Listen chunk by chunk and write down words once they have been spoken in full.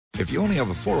If you only have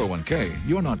a 401k,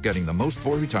 you're not getting the most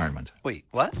for retirement. Wait,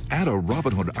 what? Add a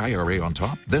Robinhood IRA on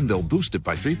top, then they'll boost it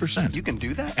by 3%. You can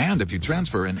do that? And if you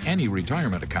transfer in any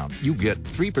retirement account, you get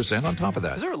 3% on top of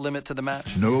that. Is there a limit to the match?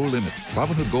 No limit.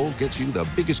 Robinhood Gold gets you the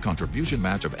biggest contribution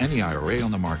match of any IRA on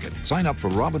the market. Sign up for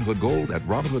Robinhood Gold at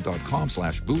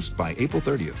Robinhood.com/boost by April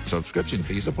 30th. Subscription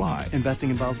fees apply. Investing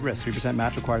involves risk. 3%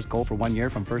 match requires gold for 1 year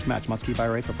from first match. Must keep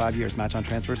IRA for 5 years. Match on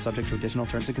transfers subject to additional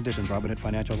terms and conditions. Robinhood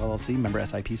Financial LLC, member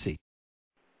SIPC.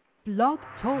 Blog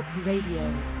Talk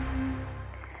Radio.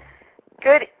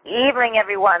 Good evening,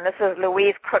 everyone. This is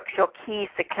Louise Crooks, your Keys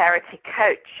to Clarity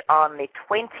coach on the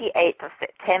 28th of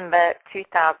September,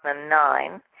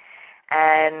 2009.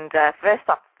 And first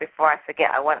off, before I forget,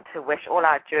 I want to wish all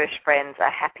our Jewish friends a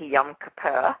happy Yom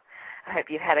Kippur. I hope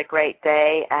you've had a great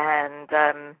day. And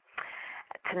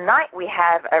tonight we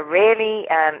have a really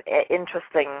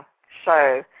interesting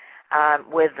show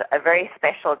with a very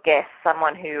special guest,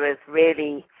 someone who is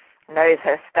really knows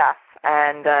her stuff.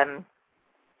 And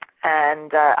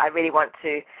I really want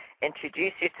to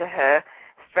introduce you to her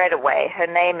straight away. Her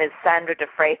name is Sandra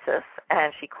DeFreitas,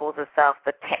 and she calls herself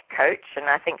the Tech Coach, and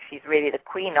I think she's really the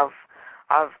queen of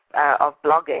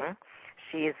blogging.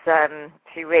 She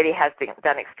really has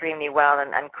done extremely well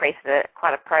and created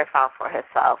quite a profile for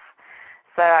herself.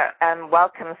 So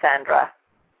welcome, Sandra.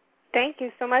 Thank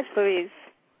you so much, Louise.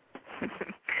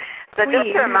 So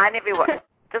just to remind everyone.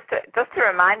 Just to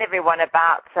remind everyone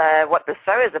about what the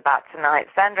show is about tonight,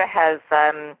 Sandra has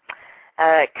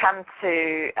come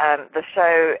to the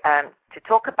show to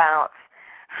talk about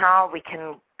how we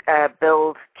can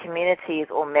build communities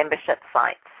or membership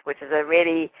sites, which is a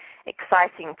really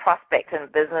exciting prospect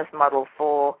and business model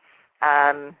for,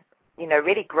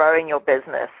 really growing your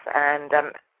business. And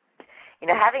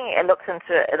having looked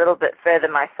into it a little bit further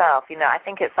myself, I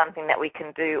think it's something that we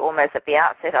can do almost at the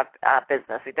outset of our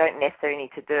business. We don't necessarily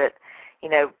need to do it,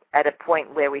 at a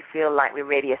point where we feel like we're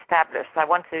really established. So I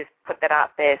want to put that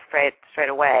out there straight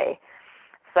away.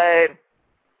 So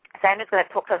Sandra's going to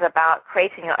talk to us about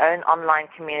creating your own online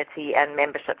community and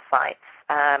membership sites.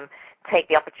 Take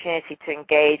the opportunity to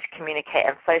engage, communicate,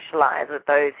 and socialize with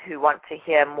those who want to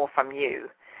hear more from you.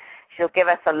 She'll give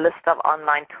us a list of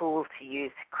online tools to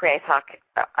use to create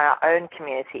our own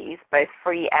communities, both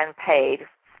free and paid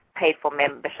for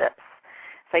memberships.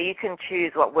 So you can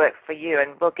choose what works for you,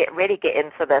 and we'll really get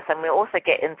into this, and we'll also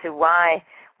get into why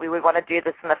we would want to do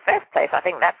this in the first place. I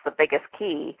think that's the biggest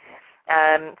key.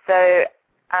 So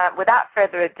without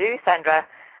further ado, Sandra,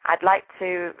 I'd like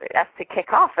us to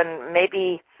kick off, and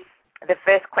maybe the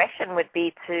first question would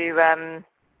be to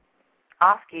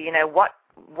ask you,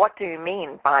 what do you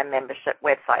mean by membership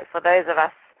websites? For those of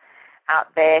us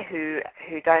out there who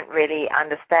don't really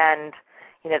understand,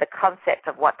 the concept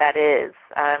of what that is,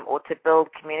 or to build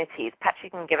communities, perhaps you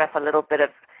can give us a little bit of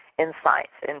insight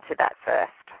into that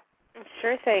first.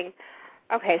 Sure thing.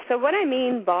 Okay, so what I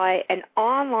mean by an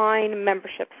online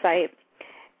membership site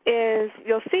is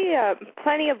you'll see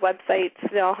plenty of websites.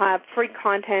 They'll have free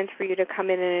content for you to come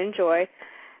in and enjoy.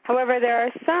 However, there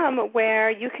are some where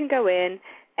you can go in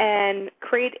and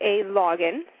create a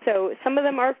login. So some of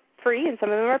them are free and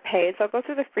some of them are paid. So I'll go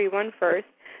through the free one first.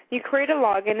 You create a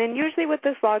login, and usually with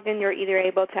this login you're either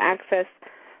able to access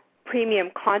premium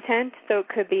content, so it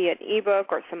could be an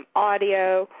ebook or some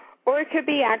audio, or it could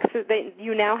be access that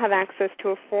you now have access to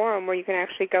a forum where you can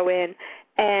actually go in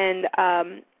and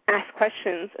ask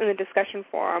questions in the discussion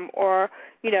forum, or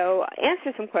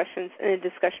answer some questions in a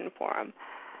discussion forum.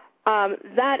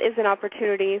 That is an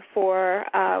opportunity for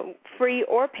free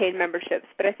or paid memberships.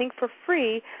 But I think for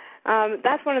free,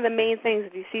 that's one of the main things.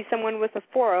 If you see someone with a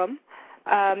forum,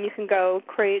 you can go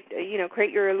create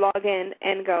your login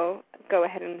and go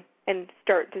ahead and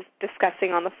start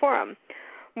discussing on the forum.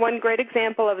 One great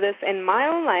example of this in my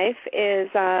own life is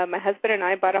my husband and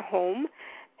I bought a home,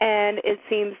 and it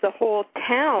seems the whole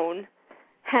town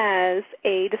has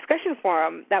a discussion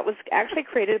forum that was actually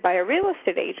created by a real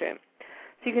estate agent.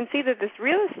 So you can see that this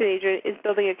real estate agent is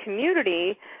building a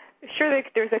community. Sure,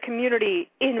 there's a community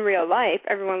in real life.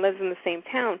 Everyone lives in the same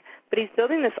town. But he's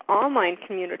building this online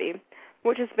community,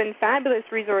 which has been a fabulous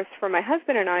resource for my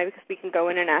husband and I, because we can go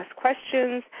in and ask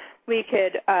questions. We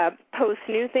could post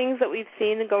new things that we've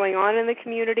seen going on in the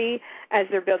community as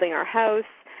they're building our house.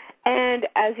 And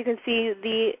as you can see,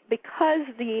 because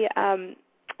the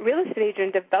real estate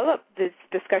agent developed this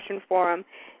discussion forum,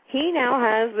 he now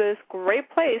has this great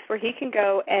place where he can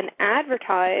go and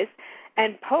advertise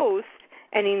and post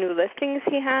any new listings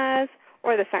he has,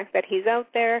 or the fact that he's out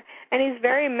there. And he's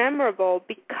very memorable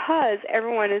because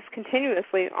everyone is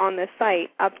continuously on this site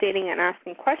updating and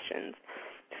asking questions.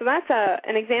 So that's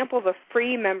an example of a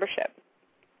free membership.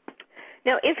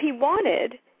 Now, if he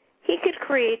wanted, he could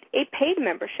create a paid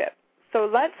membership. So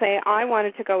let's say I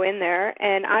wanted to go in there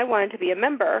and I wanted to be a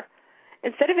member.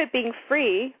 Instead of it being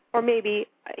free, or maybe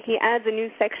he adds a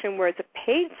new section where it's a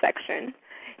paid section,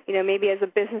 maybe as a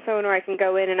business owner I can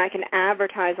go in and I can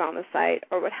advertise on the site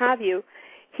or what have you,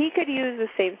 he could use the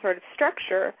same sort of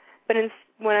structure, but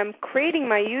when I'm creating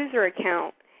my user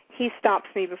account, he stops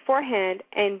me beforehand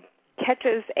and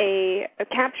captures a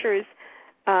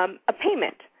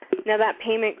payment. Now that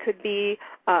payment could be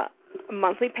a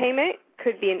monthly payment,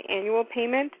 could be an annual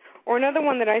payment, or another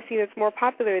one that I see that's more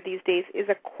popular these days is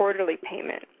a quarterly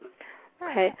payment.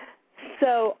 Okay,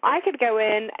 so I could go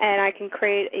in and I can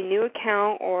create a new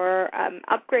account or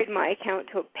upgrade my account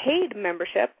to a paid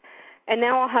membership, and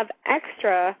now I'll have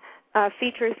extra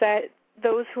features that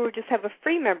those who just have a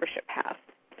free membership have.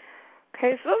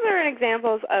 Okay, so those are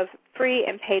examples of free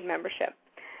and paid membership.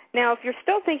 Now, if you're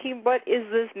still thinking, what is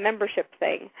this membership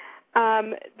thing?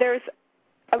 I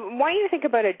want you to think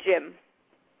about a gym.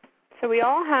 So we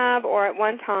all have, or at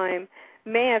one time,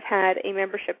 may have had a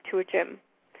membership to a gym.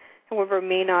 However,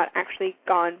 may not actually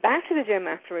gone back to the gym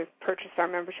after we've purchased our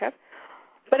membership.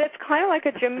 But it's kind of like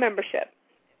a gym membership.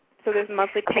 So there's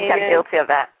monthly payment. I think I'm guilty of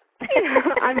that.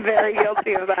 I'm very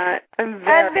guilty of that. And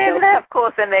then, of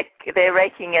course, they're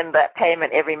raking in that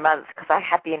payment every month because I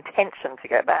had the intention to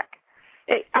go back.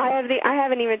 I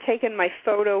haven't even taken my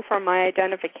photo from my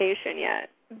identification yet.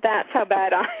 That's how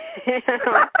bad I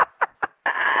am.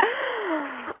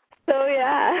 So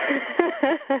yeah.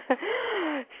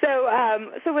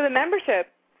 So with a membership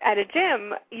at a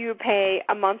gym, you pay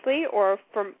a monthly, or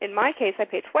in my case, I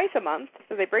pay twice a month.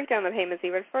 So they break down the payments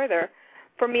even further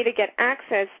for me to get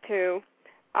access to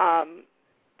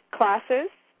classes,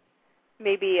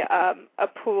 maybe a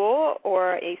pool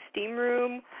or a steam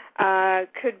room.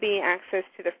 Could be access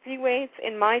to the free weights.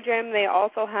 In my gym, they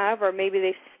also have, or maybe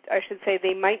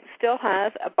they might still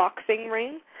have a boxing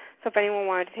ring. So if anyone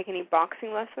wanted to take any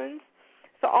boxing lessons.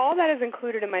 So all that is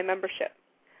included in my membership.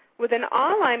 With an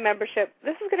online membership,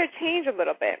 this is going to change a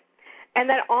little bit. And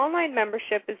that online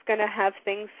membership is going to have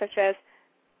things such as,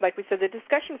 like we said, the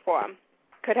discussion forum.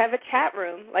 Could have a chat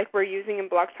room like we're using in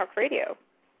Blog Talk Radio.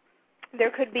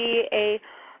 There could be an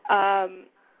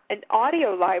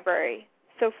audio library.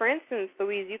 So for instance,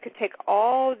 Louise, you could take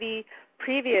all the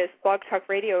previous Blog Talk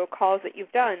Radio calls that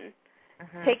you've done,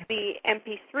 take the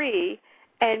MP3,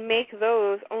 and make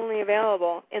those only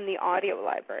available in the audio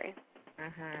library.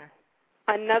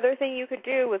 Another thing you could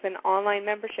do with an online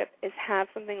membership is have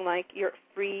something like your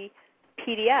free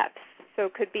PDFs. So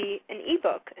it could be an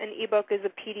ebook. An ebook is a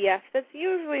PDF that's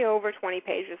usually over 20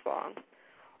 pages long.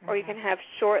 Or you can have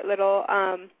short little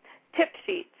tip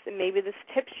sheets. And maybe this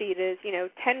tip sheet is,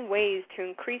 10 ways to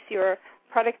increase your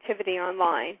productivity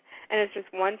online. And it's just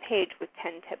one page with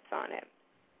 10 tips on it.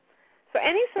 So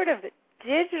any sort of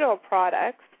digital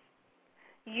products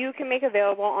you can make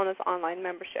available on this online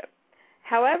membership.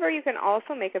 However, you can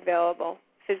also make available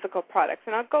physical products,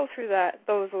 and I'll go through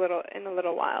those in a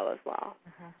little while as well.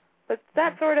 But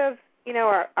that's sort of,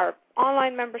 our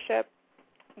online membership,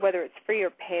 whether it's free or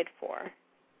paid for.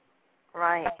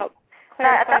 Right.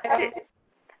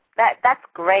 That's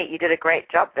great. You did a great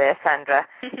job there, Sandra.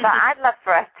 So I'd love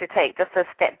for us to take just a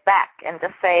step back and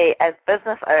just say, as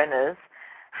business owners,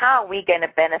 how are we going to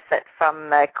benefit from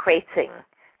creating?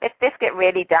 Let's get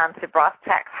really down to brass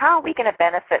tacks. How are we going to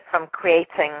benefit from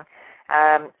creating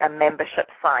a membership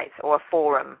site or a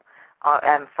forum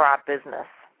for our business?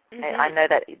 I know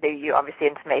that you obviously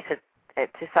intimated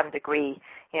to some degree,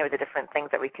 the different things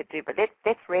that we could do, but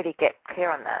let's really get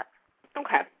clear on that.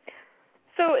 Okay.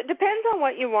 So it depends on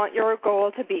what you want your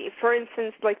goal to be. For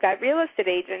instance, like that real estate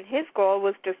agent, his goal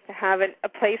was just to have a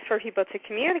place for people to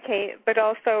communicate, but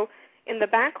also in the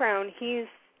background, he's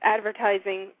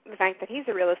advertising the fact that he's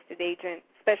a real estate agent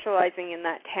specializing in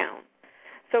that town.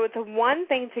 So it's one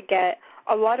thing to get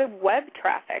a lot of web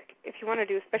traffic, if you want to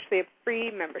do especially a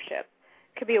free membership.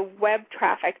 It could be a web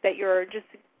traffic that you're just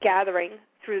gathering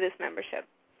through this membership.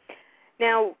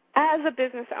 Now, as a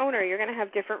business owner, you're going to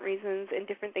have different reasons and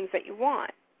different things that you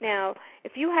want. Now,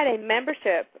 if you had a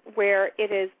membership where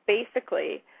it is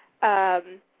basically,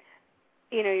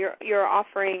 you're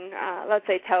offering, let's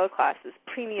say, teleclasses,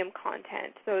 premium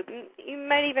content. So you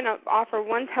might even offer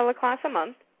one teleclass a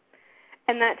month,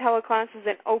 and that teleclass is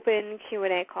an open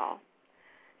Q&A call.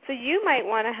 So you might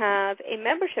want to have a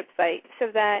membership site so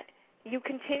that you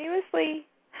continuously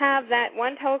have that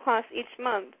one teleclass each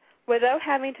month without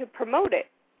having to promote it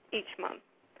each month.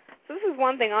 So this is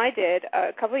one thing I did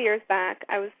a couple of years back.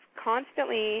 I was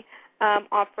constantly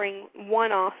offering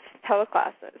one-off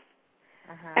teleclasses.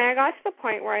 And I got to the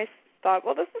point where I thought,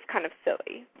 well, this is kind of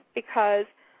silly because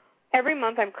every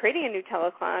month I'm creating a new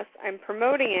teleclass, I'm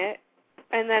promoting it,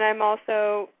 and then I'm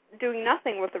also doing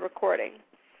nothing with the recording.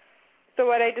 So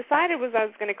what I decided was I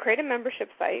was going to create a membership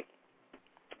site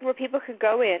where people could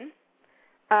go in.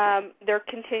 They're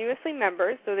continuously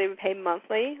members, so they would pay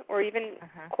monthly or even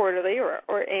quarterly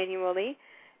or annually.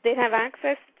 They'd have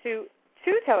access to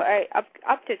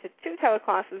up to 2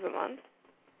 teleclasses a month,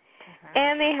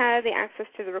 and they had the access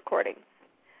to the recording.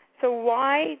 So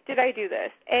why did I do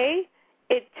this?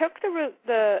 It took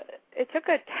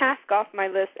a task off my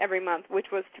list every month,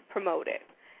 which was to promote it,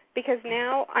 because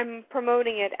now I'm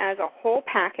promoting it as a whole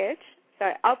package. So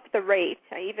I upped the rate.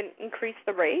 I even increased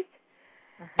the rate,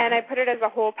 and I put it as a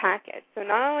whole package. So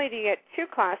not only do you get 2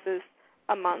 classes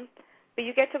a month, but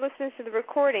you get to listen to the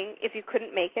recording if you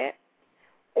couldn't make it,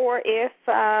 or if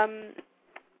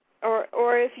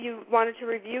you wanted to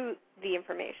review the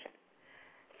information.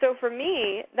 So for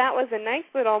me, that was a nice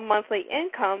little monthly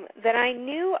income that I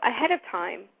knew ahead of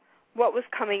time what was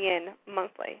coming in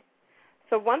monthly.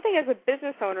 So one thing as a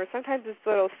business owner, sometimes it's a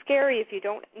little scary if you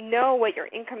don't know what your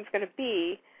income is going to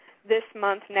be this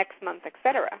month, next month,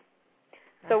 etc.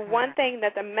 So one thing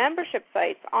that the membership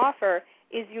sites offer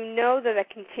is you know that a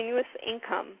continuous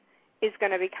income is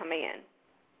going to be coming in.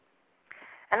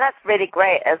 And that's really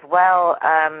great as well,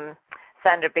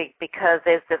 Sandra, because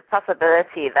there's the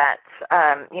possibility that,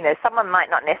 someone might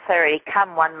not necessarily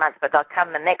come one month, but they'll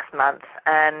come the next month,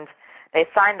 and they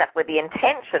signed up with the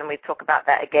intention, we talk about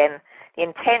that again, the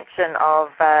intention of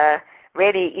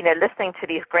really, listening to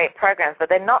these great programs, but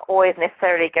they're not always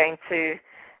necessarily going to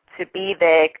be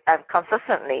there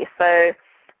consistently. So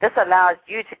this allows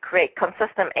you to create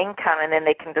consistent income, and then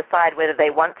they can decide whether they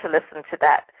want to listen to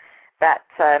that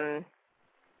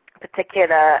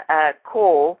particular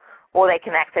call, or they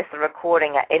can access the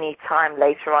recording at any time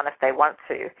later on if they want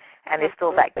to, and there's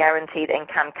still that guaranteed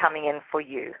income coming in for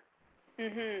you.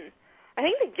 I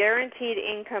think the guaranteed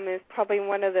income is probably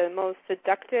one of the most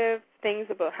seductive things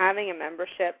about having a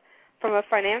membership from a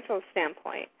financial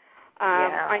standpoint.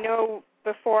 I know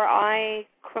before I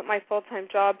quit my full-time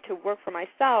job to work for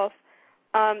myself,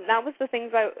 that was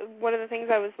one of the things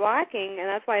I was lacking, and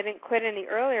that's why I didn't quit any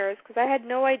earlier, is because I had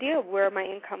no idea where my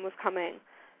income was coming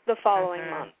the following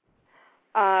month.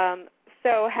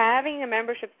 So having a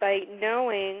membership site,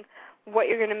 knowing what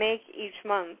you're going to make each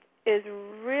month, is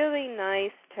really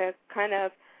nice to kind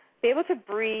of be able to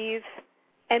breathe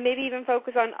and maybe even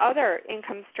focus on other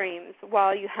income streams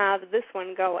while you have this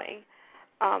one going.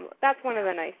 That's one of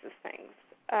the nicest things.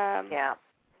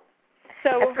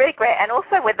 So it's really great, and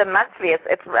also with the monthly,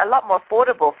 it's a lot more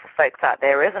affordable for folks out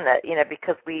there, isn't it?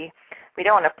 Because we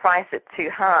don't want to price it too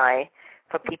high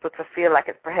for people to feel like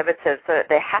it's prohibitive, so that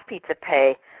they're happy to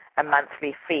pay a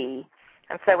monthly fee.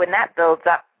 And so when that builds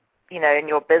up, in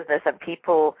your business, and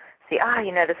people see,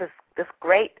 this is this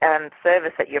great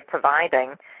service that you're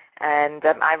providing, and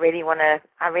I really want to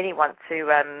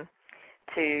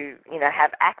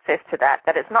have access to that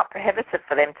it's not prohibitive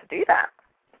for them to do that.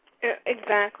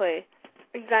 Exactly.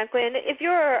 And if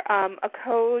you're a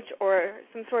coach or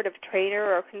some sort of trainer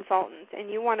or consultant and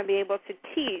you want to be able to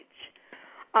teach,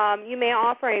 you may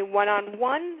offer a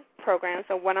one-on-one program,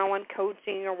 so one-on-one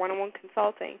coaching or one-on-one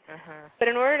consulting. But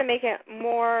in order to make it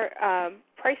more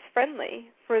price-friendly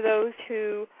for those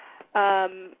who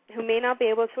may not be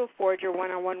able to afford your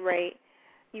one-on-one rate,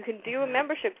 you can do a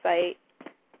membership site,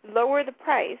 lower the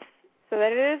price so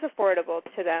that it is affordable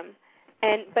to them.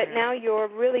 But now you're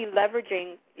really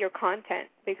leveraging your content,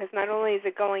 because not only is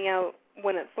it going out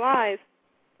when it's live,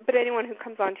 but anyone who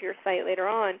comes onto your site later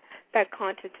on, that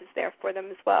content is there for them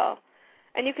as well.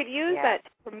 And you could use that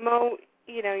to promote,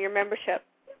 your membership.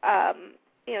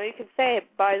 You could say,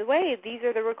 by the way, these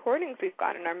are the recordings we've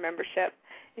got in our membership.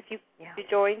 If you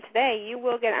join today, you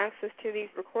will get access to these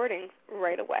recordings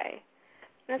right away.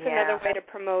 That's another way to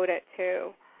promote it,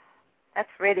 too. That's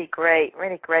really great,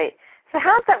 really great. So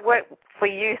how does that work for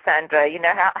you, Sandra?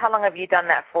 How long have you done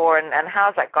that for, and how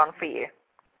has that gone for you?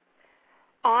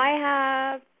 I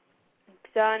have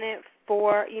done it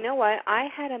for, I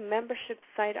had a membership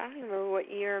site, I don't remember what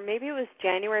year, maybe it was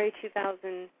January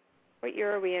 2000, what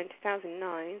year are we in, 2009,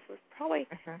 so it was probably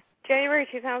January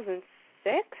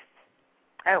 2006.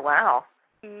 Oh, wow.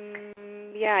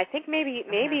 I think maybe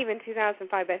even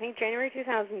 2005, but I think January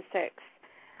 2006.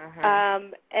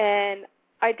 And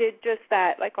I did just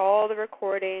that, like all the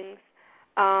recordings.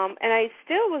 And I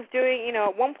still was doing,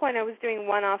 at one point I was doing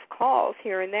one-off calls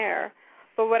here and there.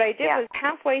 But what I did was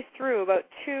halfway through, about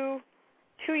two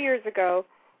years ago,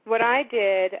 what I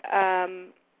did,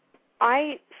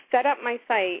 I set up my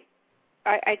site.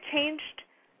 I changed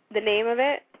the name of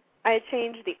it. I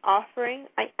changed the offering.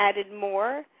 I added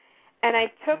more. and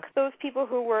I took those people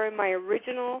who were in my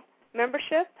original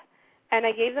membership, and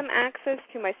I gave them access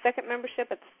to my second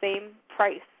membership at the same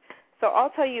price. So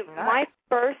I'll tell you, my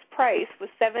first price was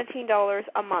 $17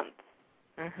 a month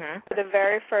for the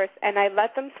very first, and I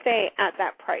let them stay at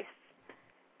that price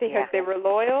because they were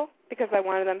loyal, because I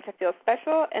wanted them to feel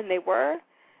special, and they were,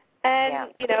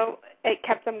 and, you know, it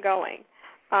kept them going.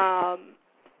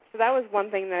 So that was one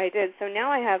thing that I did. So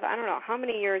now I have, I don't know how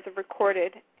many years of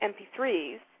recorded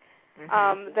MP3s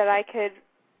that I could,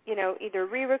 you know, either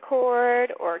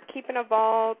re-record or keep in a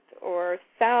vault or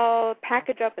sell,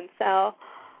 package up and sell,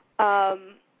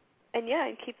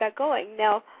 and keep that going.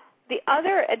 Now, the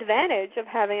other advantage of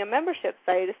having a membership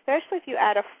site, especially if you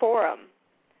add a forum,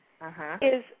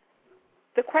 is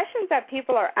the questions that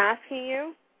people are asking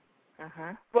you,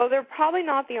 well, they're probably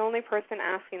not the only person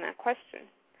asking that question.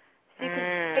 So you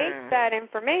can take that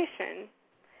information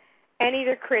and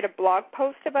either create a blog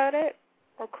post about it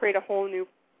or create a whole new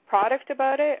product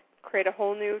about it, create a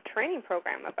whole new training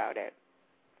program about it.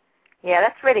 Yeah,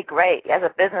 that's really great. As a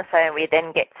business owner, we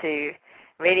then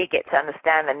really get to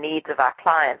understand the needs of our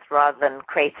clients rather than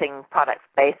creating products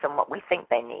based on what we think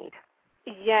they need.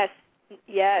 Yes.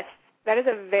 That is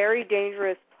a very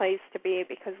dangerous place to be,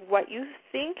 because what you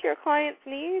think your clients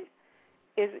need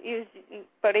is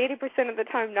about 80% of the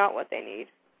time not what they need,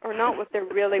 or not what they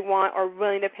really want or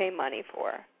willing to pay money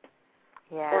for.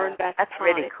 Yeah, or invest that's time.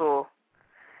 Really cool.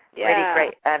 Yeah.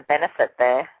 Really great benefit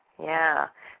there. Yeah.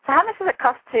 So how much does it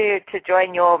cost to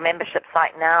join your membership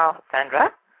site now,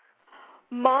 Sandra?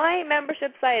 My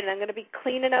membership site, and I'm going to be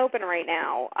clean and open right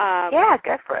now.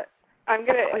 Go for it. I'm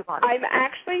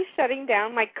actually shutting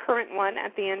down my current one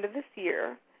at the end of this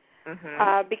year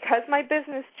because my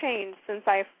business changed since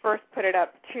I first put it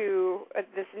up to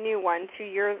this new one 2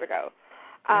 years ago.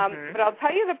 But I'll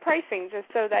tell you the pricing just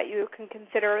so that you can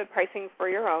consider the pricing for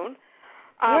your own.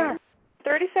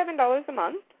 $37 a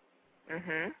month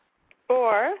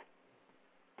or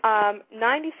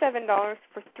 $97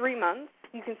 for 3 months.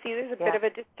 You can see there's a bit of a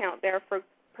discount there for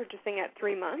purchasing at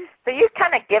 3 months. So you're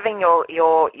kind of giving your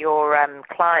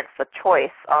clients the choice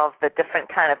of the different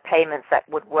kind of payments that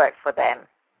would work for them.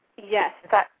 Yes. Is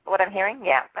that what I'm hearing?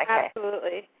 Yeah. Okay.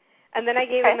 Absolutely. And then I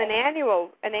gave them an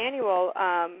annual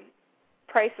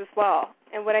price as well.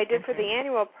 And what I did for the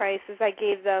annual price is I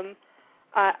gave them,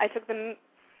 I took the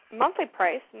monthly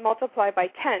price, multiplied by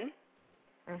 10,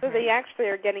 so they actually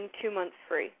are getting 2 months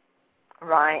free.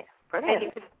 Right. Brilliant. And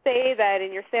you could say that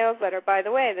in your sales letter, by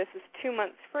the way, this is 2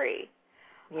 months free.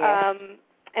 Yeah.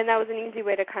 And that was an easy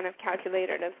way to kind of calculate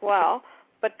it as well.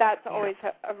 But that's always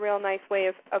a real nice way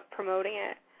of promoting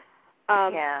it.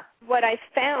 What I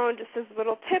found, just as a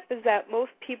little tip, is that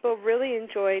most people really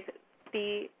enjoyed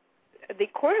the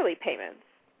quarterly payments.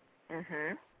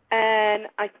 And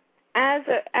as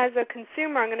a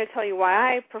consumer, I'm going to tell you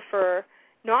why I prefer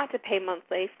not to pay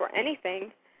monthly for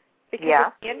anything.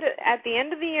 Because at the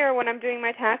end of the year when I'm doing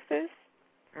my taxes,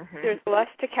 there's less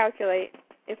to calculate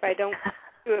if I don't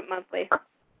do it monthly.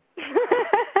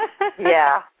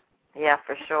 Yeah,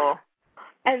 for sure.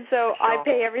 And so I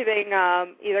pay everything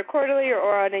either quarterly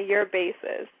or on a year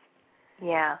basis.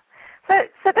 Yeah. So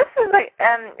this is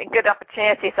a good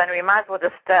opportunity, Sandra. We might as well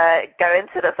just go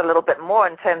into this a little bit more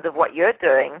in terms of what you're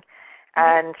doing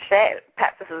and share.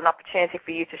 Perhaps this is an opportunity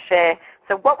for you to share.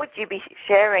 So what would you be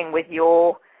sharing with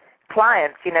your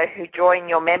clients, you know, who join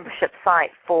your membership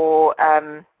site for,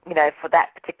 for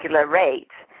that particular rate?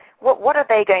 What are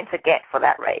they going to get for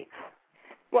that rate?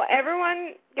 Well,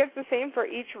 everyone gets the same for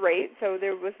each rate. So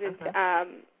there wasn't,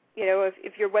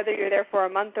 if you're whether you're there for a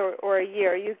month or a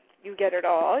year, you get it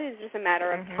all. It's just a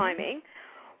matter of timing.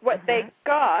 What they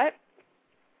got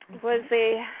was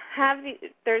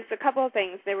there's a couple of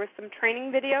things. There were some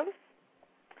training videos.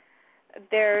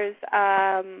 There's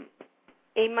a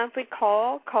monthly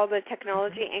call called the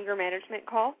Technology Anger Management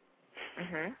Call,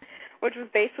 which was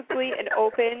basically an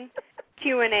open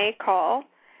Q&A call.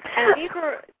 And these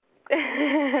were my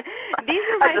favorite.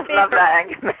 I just love that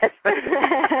anger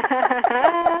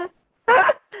management.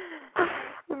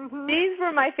 These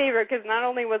were my favorite because not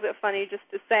only was it funny just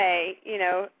to say,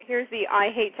 here's the I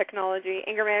Hate Technology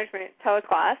Anger Management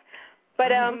teleclass, but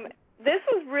this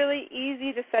was really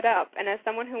easy to set up. And as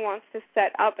someone who wants to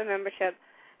set up a membership,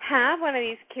 have one of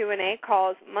these Q&A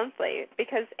calls monthly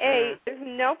because, A, there's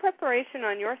no preparation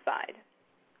on your side.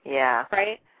 Yeah.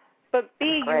 Right? But,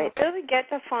 B, you really get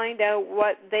to find out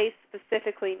what they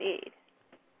specifically need.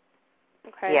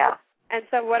 Okay? Yeah. And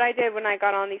so what I did when I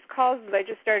got on these calls is I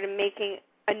just started making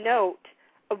a note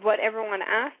of what everyone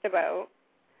asked about.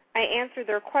 I answered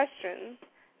their questions.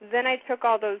 Then I took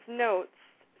all those notes,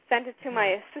 sent it to my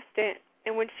assistant,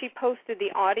 and when she posted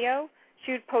the audio,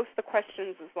 she would post the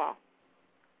questions as well.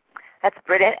 That's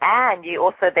brilliant. And you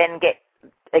also then get,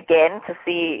 again, to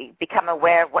become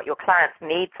aware of what your clients'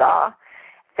 needs are.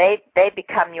 They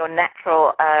become your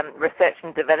natural research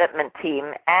and development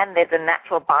team, and there's a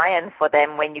natural buy-in for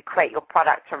them when you create your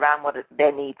product around what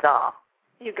their needs are.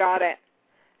 You got it.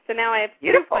 So now I have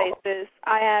Beautiful. 2 places.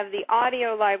 I have the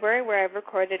audio library where I've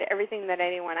recorded everything that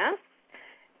anyone asks,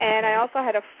 and I also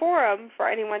had a forum for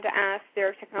anyone to ask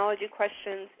their technology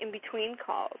questions in between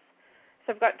calls.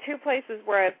 So I've got 2 places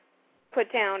where I've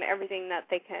put down everything that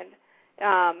they can,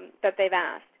 that they've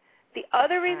asked. The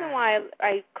other reason why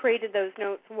I created those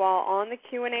notes while on the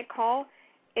Q&A call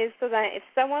is so that if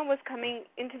someone was coming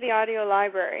into the audio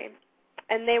library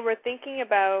and they were thinking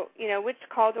about, which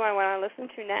call do I want to listen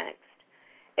to next,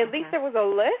 at least there was a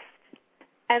list,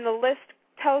 and the list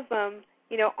tells them,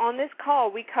 on this call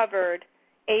we covered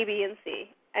A, B, and C.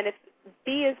 And if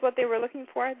B is what they were looking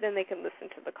for, then they can listen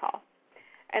to the call.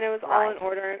 And it was all in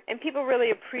order, and people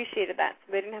really appreciated that,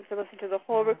 so they didn't have to listen to the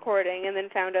whole recording and then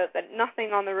found out that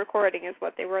nothing on the recording is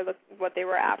what they were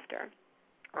after.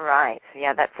 Right.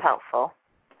 Yeah, that's helpful.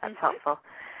 That's helpful.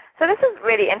 So this is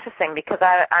really interesting because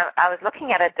I was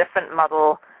looking at a different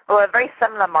model, or a very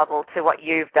similar model to what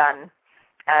you've done,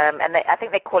 and I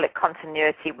think they call it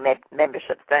continuity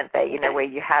memberships, don't they? Where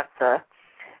you have the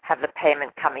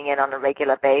payment coming in on a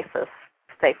regular basis,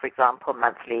 say, for example,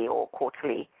 monthly or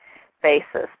quarterly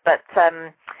basis. But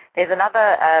there's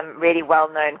another really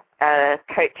well-known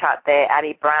coach out there,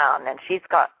 Addie Brown, and she's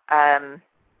got a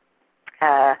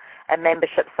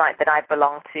membership site that I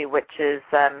belong to, which is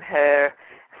her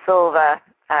silver,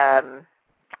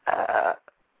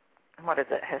 what is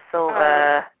it, her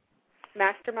silver...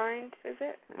 Mastermind, is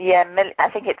it? Yeah, I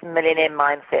think it's Millionaire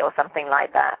Mindset or something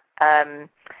like that.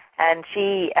 And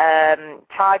she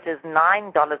charges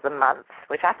 $9 a month,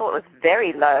 which I thought was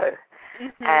very low.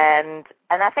 And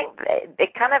I think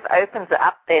it kind of opens it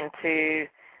up then to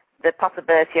the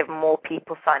possibility of more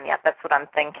people signing up. That's what I'm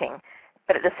thinking.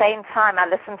 But at the same time, I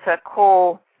listened to a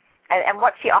call, and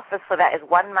what she offers for that is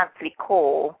 1 monthly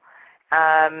call.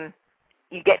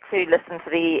 You get to listen to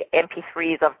the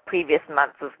MP3s of previous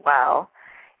months as well,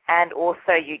 and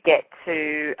also you get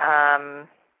to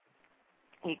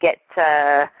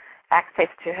access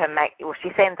to her she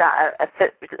sends out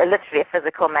literally a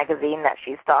physical magazine that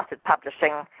she started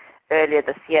publishing earlier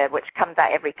this year, which comes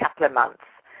out every couple of months,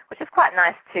 which is quite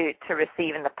nice to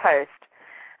receive in the post.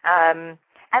 And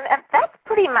that's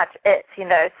pretty much it,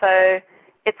 So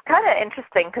it's kind of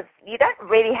interesting because you don't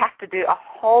really have to do a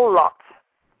whole lot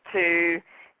to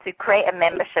create a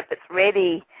membership. It's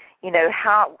really,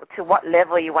 how to what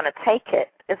level you want to take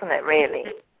it, isn't it, really?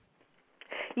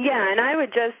 Yeah, and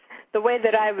the way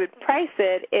that I would price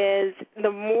it is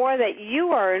the more that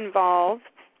you are involved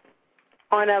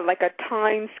on a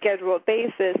time scheduled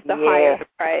basis, the higher the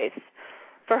price.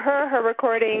 For her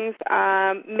recordings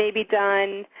may be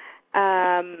done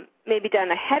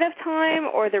ahead of time,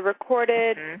 or they're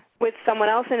recorded with someone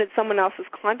else, and it's someone else's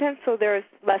content, so there's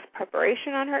less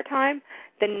preparation on her time.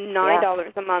 Then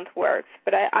 $9 a month works.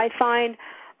 But I find,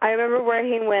 I remember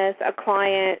working with a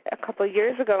client a couple of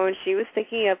years ago, and she was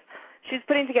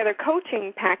putting together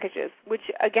coaching packages,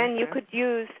 which, again, you could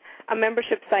use a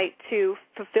membership site to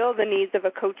fulfill the needs of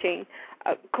a coaching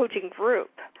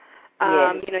group.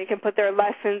 You can put their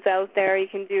lessons out there. You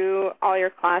can do all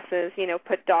your classes,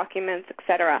 put documents,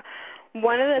 etc.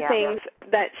 One of the things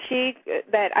that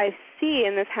I see,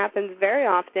 and this happens very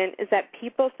often, is that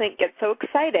people get so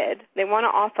excited. They want to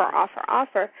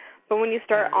offer. But when you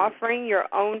start offering your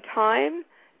own time,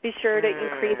 be sure to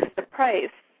increase the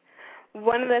price.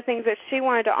 One of the things that she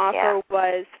wanted to offer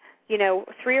was,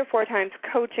 3 or 4 times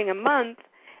coaching a month,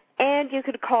 and you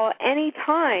could call any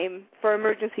time for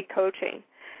emergency coaching.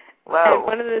 Wow.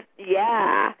 And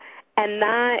and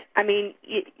that,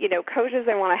 coaches,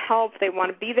 they want to help, they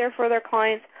want to be there for their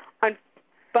clients,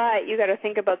 but you got to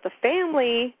think about the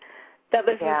family that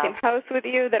lives in the same house with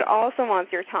you that also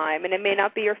wants your time, and it may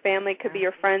not be your family, it could be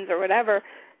your friends or whatever.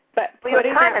 But your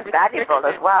time is valuable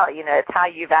as well. It's how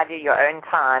you value your own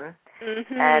time,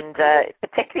 and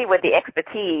particularly with the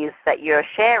expertise that you're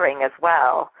sharing as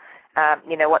well.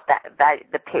 What the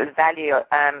value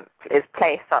is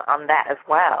placed on that as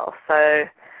well. So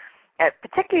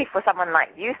particularly for someone like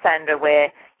you, Sandra,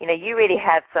 where, you really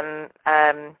have some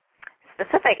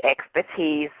specific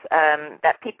expertise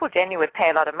that people genuinely would pay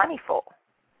a lot of money for.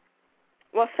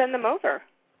 Well, send them over.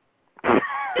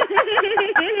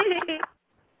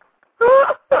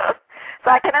 So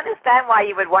I can understand why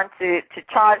you would want to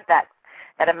charge that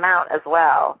amount as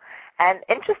well. And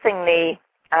interestingly,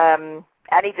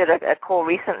 Addie did a call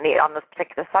recently on this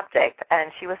particular subject,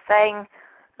 and she was saying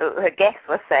her guests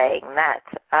were saying that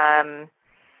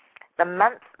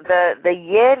the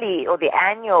yearly or the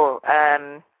annual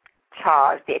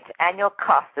charge, the annual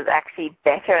cost is actually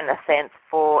better in a sense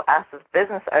for us as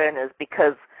business owners,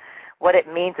 because what it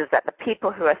means is that the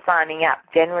people who are signing up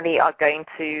generally are going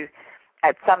to,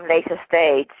 at some later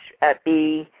stage,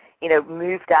 be,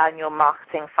 move down your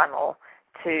marketing funnel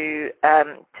to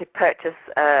purchase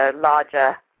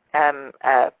larger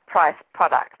price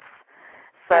products.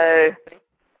 So,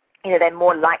 they're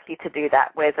more likely to do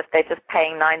that. Whereas if they're just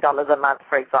paying $9 a month,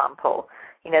 for example,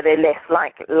 they're less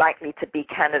likely to be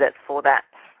candidates for that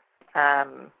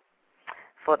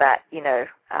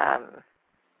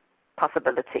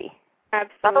possibility.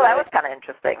 Absolutely. I thought that was kind of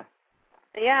interesting.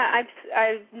 Yeah,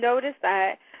 I've noticed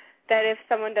that if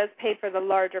someone does pay for the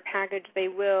larger package, they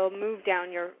will move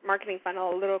down your marketing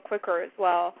funnel a little quicker as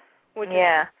well, which is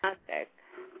fantastic.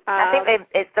 I think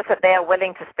it's just that they are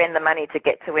willing to spend the money to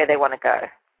get to where they want to go.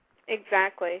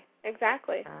 Exactly.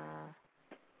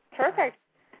 Perfect.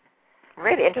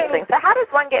 Really interesting. So how does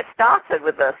one get started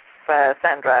with this,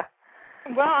 Sandra?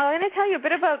 Well, I'm going to tell you a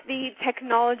bit about the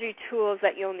technology tools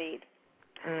that you'll need.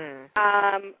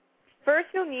 First,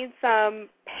 you'll need some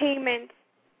payment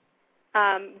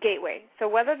gateway. So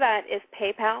whether that is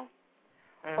PayPal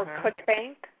or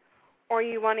ClickBank, or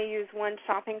you want to use one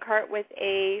shopping cart with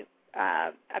a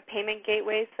payment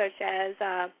gateway such as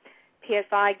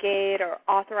PSI Gate or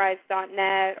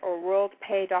Authorize.net or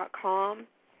WorldPay.com,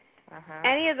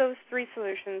 any of those three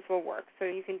solutions will work. So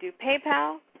you can do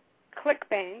PayPal,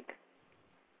 ClickBank,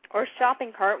 or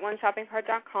shopping cart,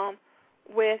 oneshoppingcart.com,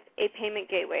 with a payment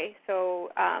gateway. So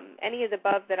any of the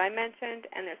above that I mentioned,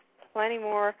 and there's plenty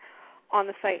more on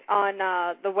the site, on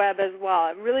the web as well.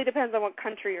 It really depends on what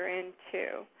country you're in,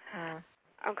 too.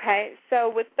 Okay, so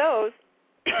with those,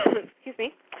 excuse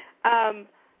me,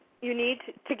 you need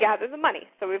to gather the money.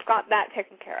 So we've got that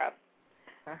taken care of.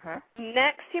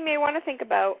 Next, you may want to think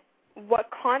about what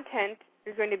content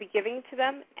you're going to be giving to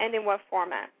them and in what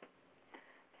format.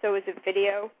 So is it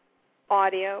video,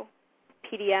 audio,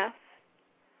 PDF?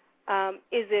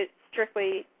 Is it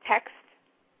strictly text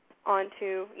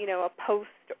onto, a post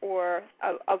or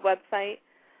a website?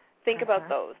 Think about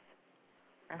those.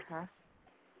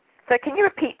 So can you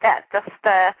repeat that just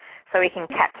so we can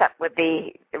catch up with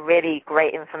the really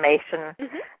great information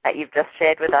that you've just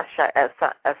shared with us,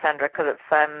 Sandra, because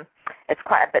it's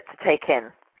quite a bit to take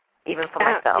in, even for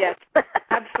myself. Yes,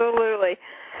 absolutely.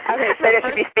 Okay, so maybe I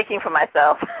should be speaking for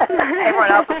myself.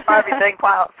 Everyone else is probably doing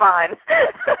quite fine.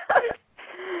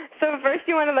 So first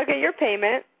you want to look at your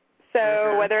payment.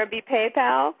 So whether it be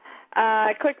PayPal,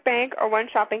 ClickBank, or one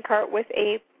shopping cart with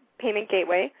a payment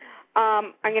gateway.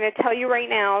 I'm going to tell you right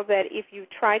now that if you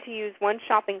try to use one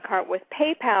shopping cart with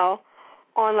PayPal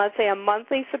on, let's say, a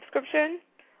monthly subscription,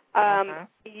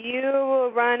 you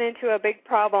will run into a big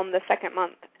problem the second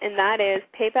month, and that is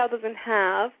PayPal doesn't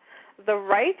have the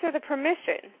rights or the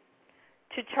permission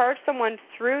to charge someone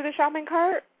through the shopping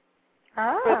cart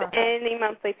with any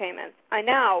monthly payments. I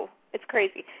know. It's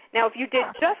crazy. Now, if you did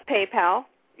just PayPal,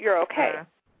 you're okay.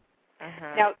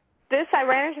 Now, I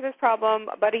ran into this problem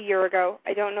about a year ago.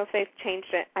 I don't know if they've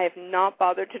changed it. I have not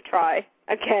bothered to try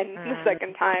again the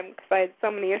second time because I had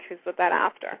so many issues with that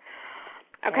after.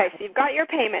 Okay, so you've got your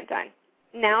payment done.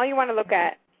 Now you want to look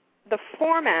at the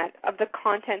format of the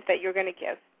content that you're going to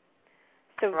give.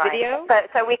 So video.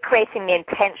 So we're creating the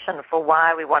intention for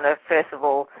why we want to, first of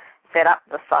all, set up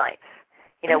the site.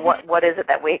 What is it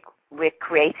that we're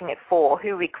creating it for,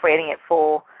 who we're creating it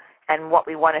for, and what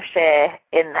we want to share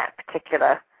in that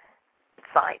particular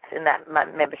site, in that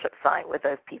membership site with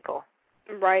those people.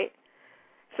 Right.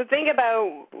 So think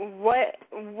about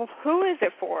who is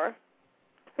it for?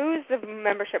 Who is the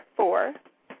membership for?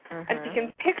 And you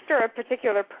can picture a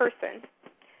particular person.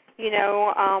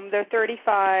 They're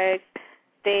 35,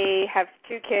 they have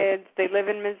 2 kids, they live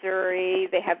in Missouri,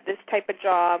 they have this type of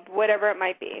job, whatever it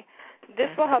might be. This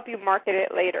will help you market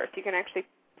it later, so you can actually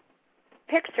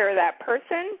picture that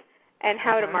person and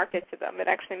how to market to them. It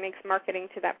actually makes marketing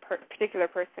to that particular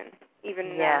person even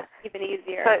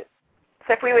easier.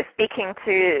 So if we were speaking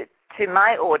to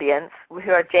my audience,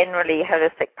 who are generally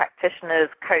holistic practitioners,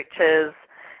 coaches,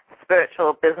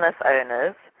 spiritual business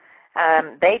owners,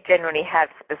 they generally have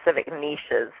specific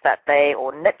niches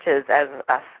or niches, as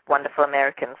us wonderful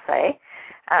Americans say.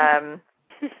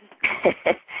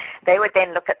 They would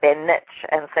then look at their niche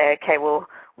and say, okay, well,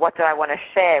 what do I want to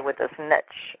share with this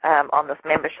niche on this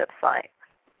membership site?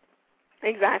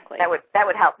 Exactly. That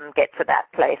would help them get to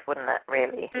that place, wouldn't it,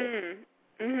 really?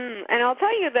 And I'll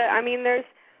tell you that,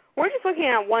 we're just looking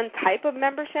at one type of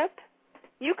membership.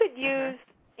 You could use,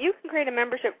 you can create a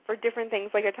membership for different things.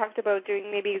 Like I talked about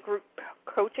doing maybe a group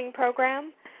coaching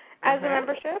program as a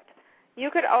membership.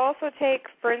 You could also take,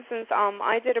 for instance,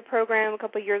 I did a program a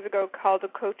couple of years ago called the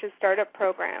Coaches Startup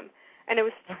Program, and it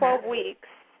was 12 weeks,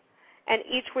 and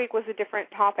each week was a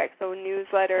different topic, so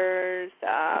newsletters,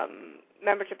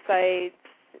 membership sites,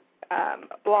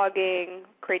 blogging,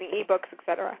 creating ebooks,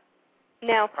 etc.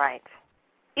 Now,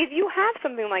 if you have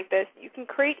something like this, you can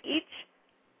create each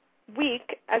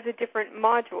week as a different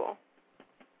module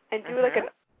and do like an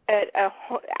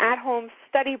at-home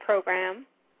study program,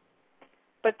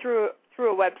 but through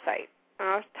a website.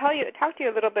 I'll talk to you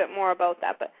a little bit more about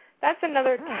that, but that's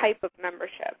another type of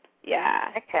membership. Yeah.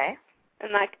 Okay.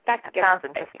 And that sounds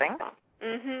interesting.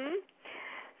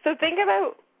 So think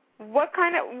about what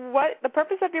the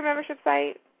purpose of your membership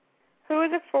site, who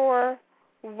is it for,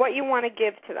 what you want to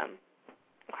give to them.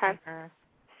 Okay.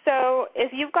 So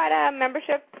if you've got a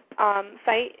membership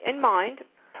site in mind,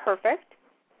 perfect.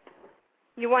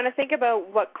 You want to think about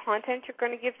what content you're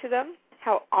going to give to them,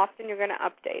 how often you're going to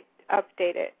update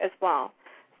it as well.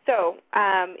 So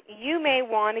you may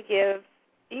want your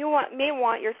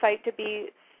site to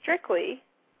be strictly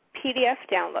PDF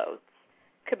downloads.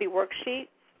 Could be worksheets,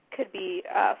 could be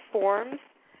forms,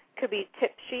 could be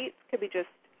tip sheets, could be just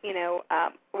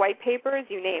white papers,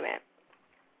 you name it.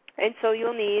 And so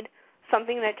you'll need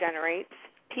something that generates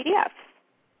PDFs.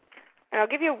 And I'll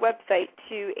give you a website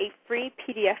to a free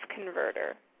PDF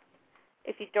converter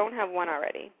if you don't have one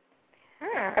already.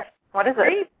 What is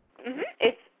it?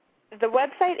 The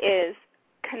website is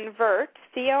Convert,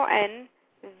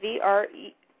 CONVERT,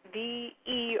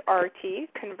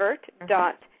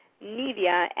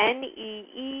 convert.nevia,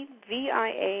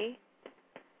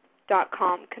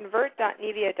 NEEVIA.com,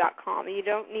 convert.nevia.com. You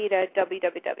don't need a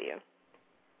www.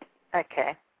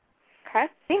 Okay. Okay.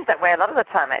 Seems that way a lot of the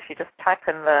time, actually. Just type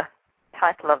in the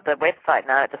title of the website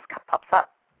now, it just pops up.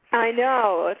 I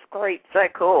know. It's great. So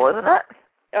cool, isn't it?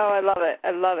 Oh, I love it.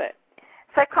 I love it.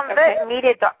 So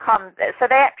convertmedia.com, so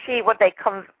they actually,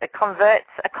 convert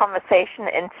a conversation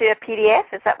into a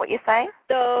PDF? Is that what you're saying?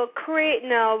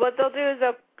 What they'll do is,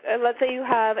 let's say you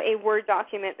have a Word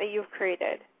document that you've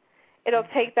created. It'll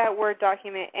take that Word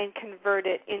document and convert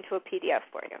it into a PDF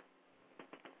for you.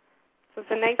 So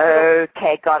it's a nice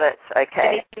Okay, got it. Okay.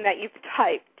 Anything that you've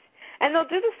typed. And they'll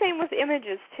do the same with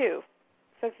images, too.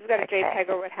 So if you've got a JPEG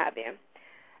or what have you.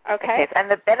 Okay. And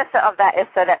the benefit of that is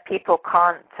so that people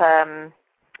can't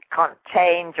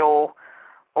change or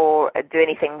do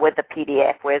anything with the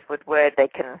PDF, whereas with Word they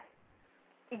can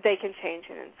change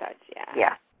it and such.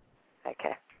 Yeah.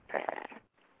 Okay. Perfect.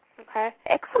 Okay.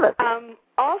 Excellent.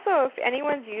 Also, if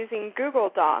anyone's using Google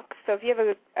Docs, so if you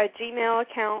have a Gmail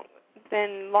account,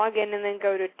 then log in and then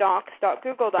go to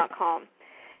docs.google.com.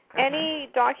 Any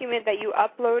document that you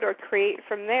upload or create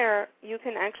from there, you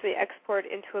can actually export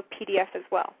into a PDF as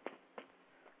well.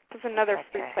 It's another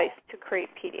free place to create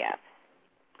PDFs.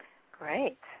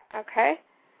 Great. Okay.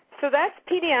 So that's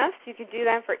PDFs. You can do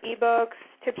that for ebooks,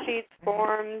 tip sheets,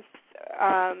 forms,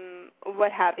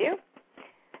 what have you.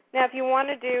 Now, if you want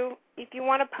to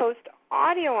post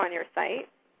audio on your site,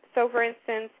 so for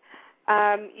instance,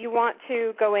 you want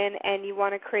to go in and you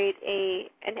want to create an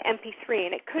MP3,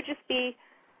 and it could just be,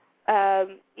 I'll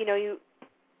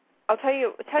tell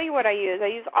you what I use. I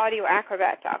use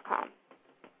audioacrobat.com.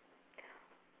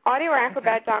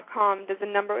 Audioacrobat.com does a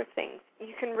number of things.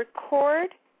 You can record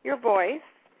your voice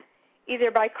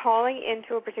either by calling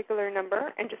into a particular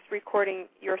number and just recording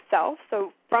yourself.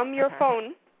 So from your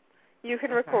phone, you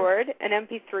can record an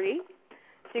MP3.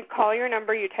 So you call your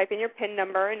number, you type in your PIN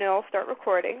number, and it'll start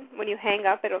recording. When you hang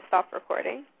up, it'll stop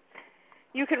recording.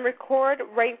 You can record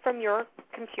right from your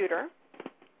computer.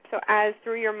 So as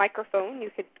through your microphone,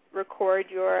 you could record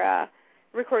your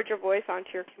voice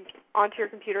onto your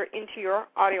computer into your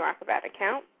Audio Acrobat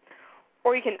account.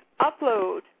 Or you can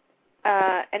upload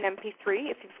an MP3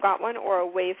 if you've got one, or a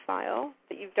WAV file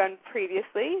that you've done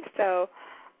previously. So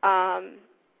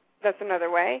that's another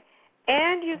way.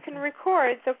 And you can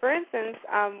record. So, for instance,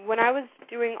 when I was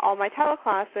doing all my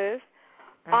teleclasses,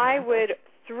 I would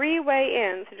three-way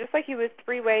in. So just like you would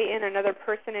three-way in another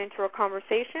person into a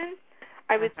conversation,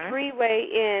 I would three-way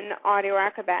in Audio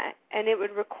Acrobat, and it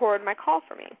would record my call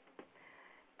for me.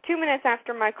 2 minutes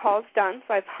after my call's done,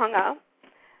 so I've hung up,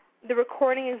 the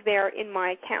recording is there in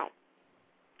my account.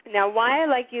 Now, why I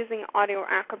like using Audio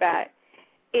Acrobat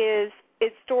is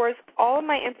it stores all of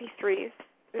my MP3s.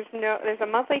 There's a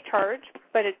monthly charge,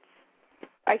 but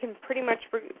I can pretty much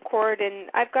record,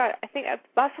 and I think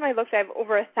last time I looked, I have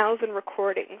over 1,000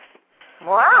 recordings.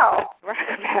 Wow.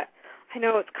 I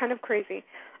know, it's kind of crazy.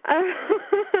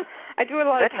 I do a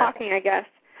lot of talking, I guess.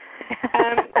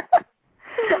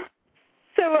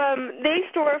 they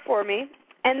store it for me.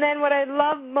 And then what I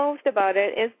love most about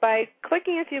it is by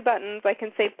clicking a few buttons, I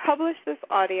can say publish this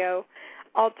audio.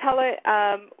 I'll tell it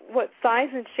what size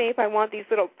and shape I want these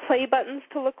little play buttons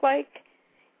to look like.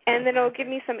 And then it'll give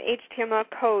me some HTML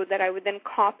code that I would then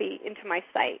copy into my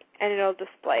site, and it'll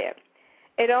display it.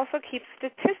 It also keeps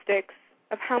statistics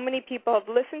of how many people have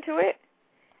listened to it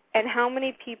and how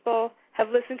many people have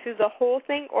listened to the whole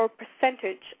thing or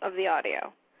percentage of the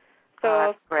audio. So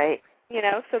that's great.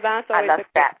 So that's always I love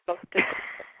that.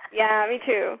 Yeah, me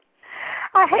too.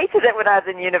 I hated it when I was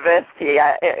in university.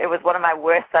 It was one of my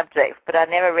worst subjects, but I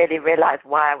never really realized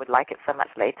why I would like it so much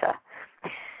later.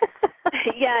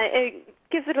 Yeah, it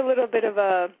gives it a little bit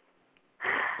of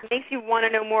makes you want to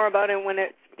know more about it when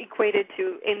it's equated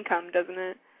to income, doesn't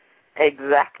it?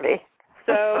 Exactly.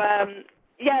 So,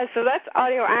 so that's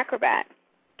Audio Acrobat.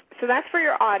 So that's for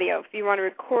your audio. If you want to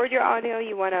record your audio,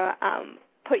 you want to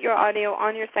put your audio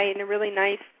on your site in a really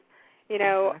nice,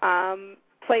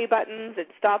 play buttons and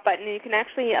stop button. And you can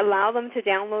actually allow them to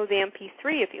download the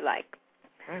MP3 if you like.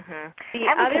 Mm-hmm.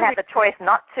 And we can have the choice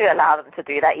not to allow them to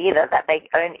do that either, that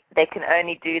they can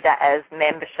only do that as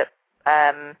membership,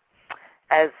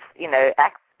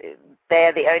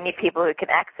 they're the only people who can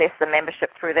access the membership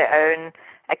through their own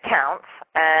account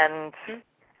and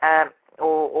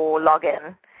or log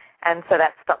in, and so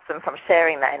that stops them from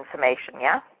sharing that information,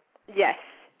 yeah? Yes.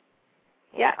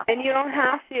 Yeah, and you don't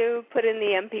have to put in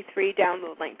the MP3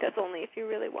 download link. That's only if you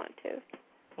really want to.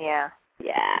 Yeah.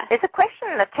 Yeah. There's a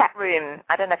question in the chat room.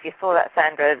 I don't know if you saw that,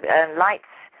 Sandra. Lights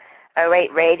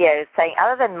 08 Radio is saying,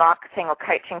 other than marketing or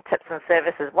coaching tips and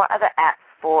services, what other apps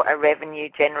for a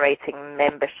revenue-generating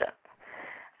membership?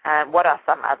 What are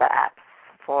some other apps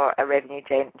for a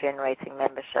revenue-generating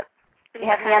membership? Do you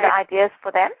have any other ideas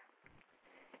for them?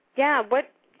 Yeah.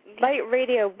 Light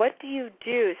Radio, what do you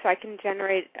do so I can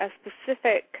generate a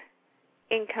specific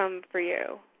income for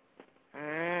you?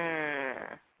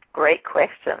 Great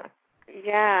question.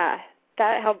 Yeah,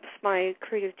 that helps my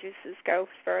creative juices go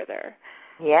further.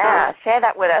 Yeah, share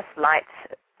that with us, Light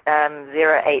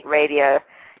 08 Radio,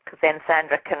 because then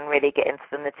Sandra can really get into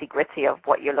the nitty-gritty of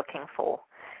what you're looking for.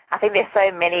 I think there's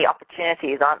so many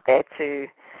opportunities, aren't there, to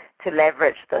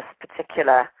leverage this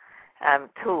particular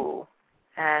tool,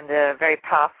 and a very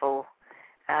powerful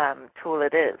tool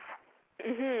it is.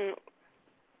 Mm-hmm.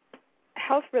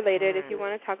 Health-related, if you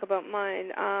want to talk about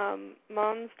mine,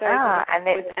 mom's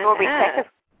diagnosed with MS.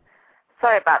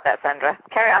 Sorry about that, Sandra.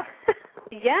 Carry on.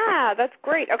 Yeah, that's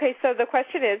great. Okay, so the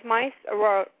question is,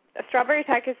 Strawberry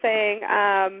Tech is saying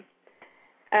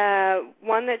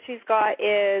one that she's got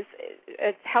is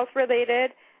it's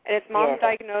health-related, and it's mom's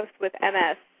diagnosed with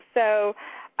MS. So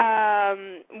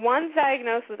one's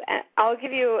diagnosed with, I'll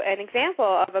give you an example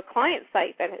of a client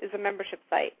site that is a membership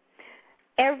site.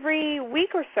 Every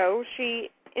week or so, she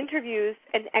interviews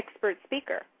an expert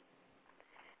speaker,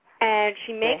 and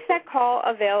she makes that call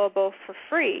available for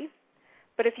free.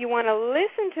 But if you want to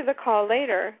listen to the call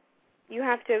later, you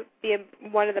have to be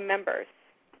one of the members.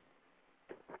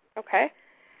 Okay?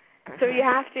 So you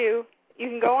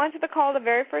can go onto the call the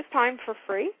very first time for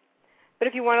free, but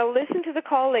if you want to listen to the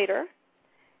call later,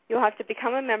 you'll have to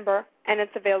become a member, and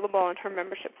it's available on her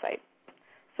membership site.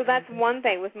 So that's one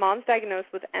thing. With moms diagnosed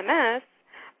with MS,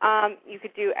 you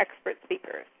could do expert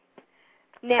speakers.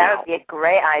 Now, that would be a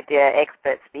great idea,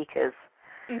 expert speakers.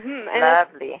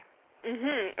 Lovely.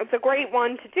 It's a great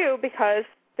one to do because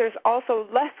there's also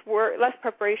less work, less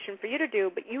preparation for you to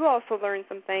do, but you also learn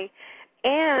something.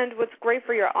 And what's great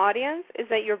for your audience is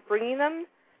that you're bringing them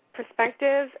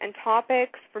perspectives and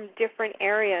topics from different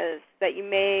areas that you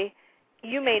may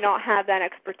not have that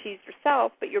expertise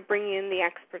yourself, but you're bringing in the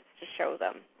experts to show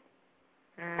them.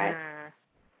 Okay?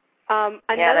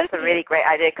 That's a really great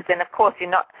idea, because then, of course, you're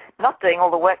not doing all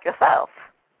the work yourself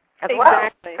as well.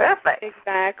 Perfect.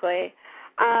 Exactly.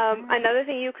 Another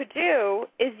thing you could do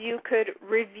is you could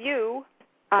review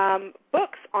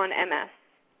books on MS.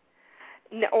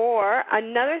 Or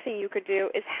another thing you could do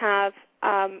is have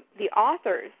the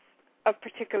authors of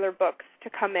particular books to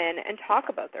come in and talk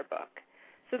about their book.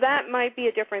 So that might be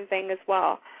a different thing as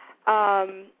well.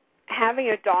 Having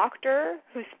a doctor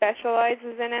who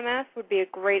specializes in MS would be a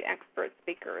great expert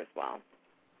speaker as well.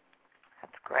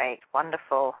 That's great.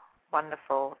 Wonderful,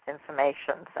 wonderful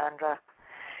information, Sandra.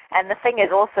 And the thing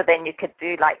is also then you could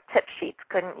do like tip sheets,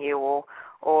 couldn't you, or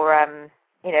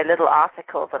little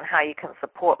articles on how you can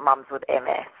support mums with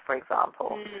MS, for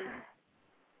example.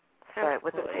 So it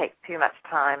wouldn't take too much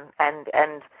time.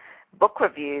 And book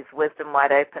reviews, Wisdom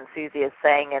Wide Open, Susie is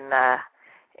saying in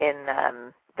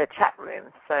the chat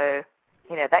room. So,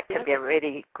 that could be a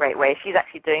really great way. She's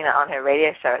actually doing that on her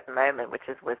radio show at the moment, which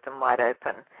is Wisdom Wide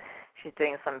Open. she's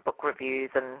doing some book reviews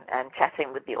and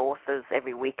chatting with the authors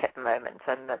every week at the moment,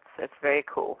 and it's very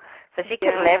cool. So she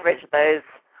could leverage those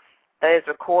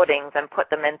recordings and put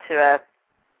them into a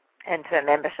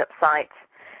membership site,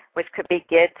 which could be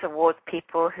geared towards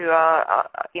people who are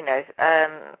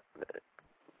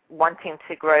wanting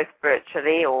to grow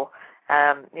spiritually, or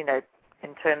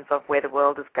in terms of where the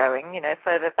world is going,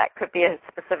 so that could be a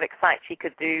specific site she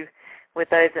could do with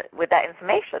that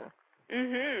information.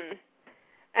 Mhm.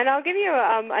 And I'll give you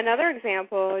another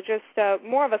example, just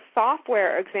more of a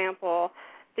software example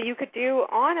that you could do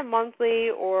on a monthly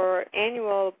or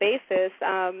annual basis.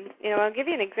 I'll give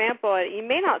you an example. You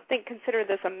may not consider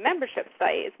this a membership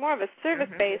site. It's more of a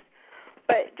service-based.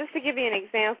 But just to give you an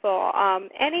example,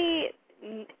 any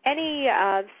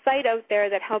site out there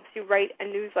that helps you write a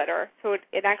newsletter. So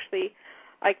it actually,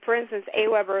 like for instance,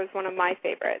 Aweber is one of my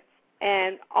favorites.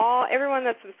 And everyone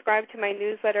that's subscribed to my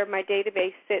newsletter, my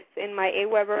database sits in my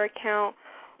Aweber account.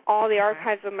 All the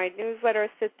archives of my newsletter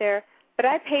sit there. But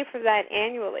I pay for that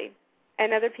annually,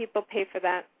 and other people pay for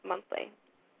that monthly.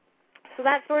 So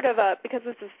that's sort of because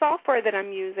it's a software that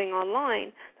I'm using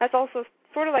online, that's also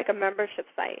sort of like a membership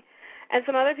site. And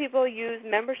some other people use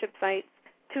membership sites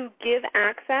to give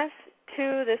access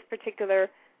to this particular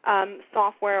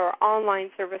software or online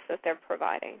service that they're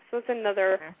providing. So it's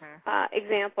another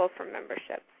example for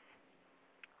memberships.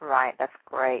 Right, that's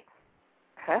great.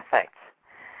 Perfect.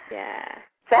 Yeah.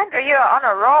 Sandra, you're on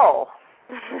a roll.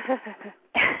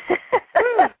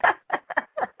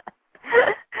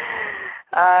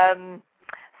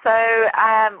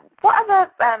 What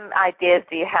other ideas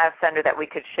do you have, Sandra, that we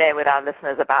could share with our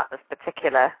listeners about this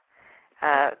particular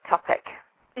topic?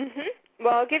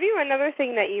 Well, I'll give you another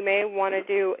thing that you may want to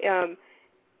do.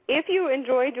 If you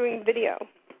enjoy doing video,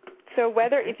 so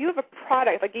if you have a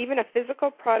product, like even a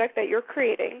physical product that you're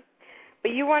creating,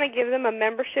 but you want to give them a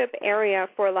membership area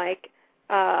for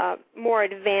more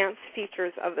advanced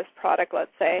features of this product,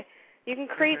 let's say, you can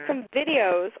create some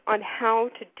videos on how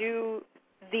to do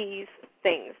these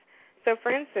things. So,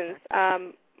 for instance,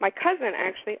 my cousin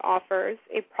actually offers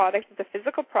a product, it's a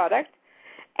physical product,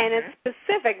 and it's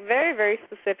specific, very, very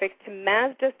specific to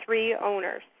Mazda 3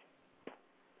 owners.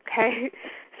 Okay?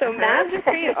 So Mazda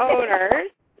 3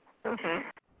 owners,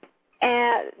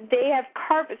 and they have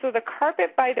carpet, so the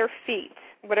carpet by their feet,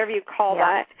 whatever you call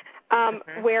that,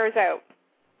 wears out.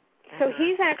 So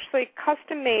he's actually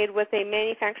custom made with a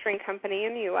manufacturing company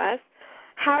in the U.S.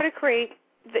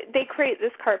 They create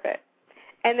this carpet,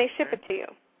 and they ship it to you.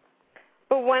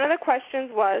 But one of the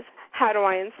questions was, how do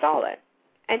I install it?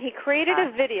 And he created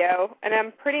a video, and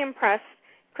I'm pretty impressed,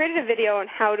 created a video on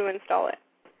how to install it.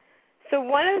 So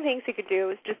one of the things he could do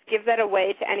is just give that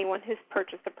away to anyone who's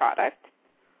purchased the product.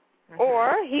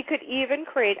 Or he could even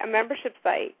create a membership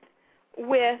site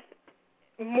with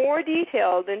more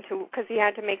detailed because he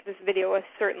had to make this video a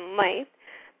certain length.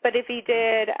 But if he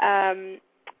did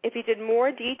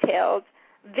more detailed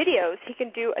videos, he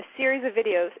can do a series of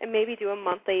videos and maybe do a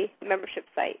monthly membership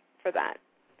site for that.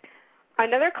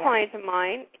 Another client of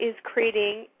mine is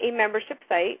creating a membership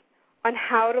site on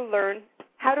how to learn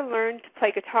to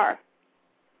play guitar,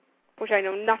 which I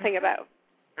know nothing about.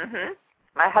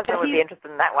 My husband would be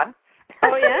interested in that one.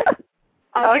 Oh yeah.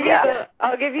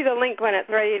 I'll give you the link when it's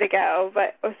ready to go.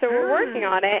 But so we're working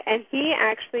on it, and he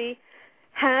actually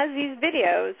has these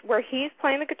videos where he's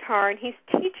playing the guitar and he's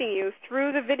teaching you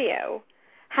through the video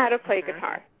how to play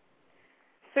guitar.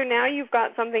 So now you've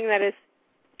got something that is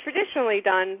traditionally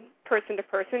done person to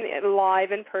person,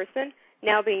 live in person,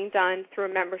 now being done through a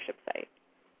membership site.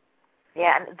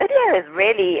 Yeah, and video is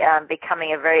really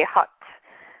becoming a very hot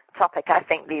topic, I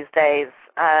think, these days,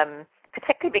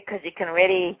 particularly because you can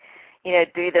really,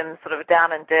 do them sort of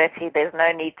down and dirty. There's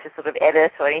no need to sort of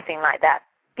edit or anything like that.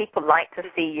 People like to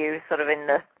see you sort of in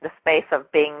the space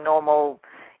of being normal,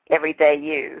 everyday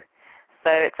you.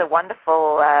 So it's a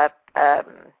wonderful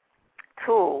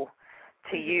tool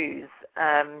to use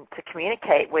to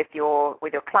communicate with your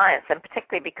clients, and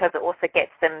particularly because it also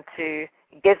gives them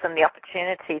the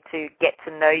opportunity to get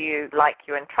to know you, like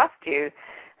you, and trust you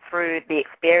through the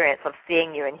experience of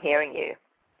seeing you and hearing you.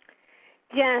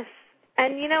 Yes.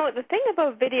 And, the thing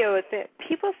about video is that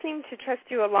people seem to trust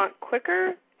you a lot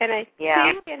quicker, and I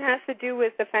think it has to do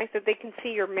with the fact that they can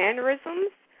see your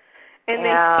mannerisms, and they see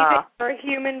that you're a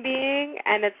human being,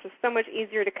 and it's just so much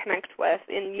easier to connect with.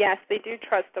 And, yes, they do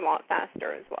trust a lot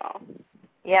faster as well.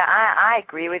 Yeah, I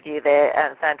agree with you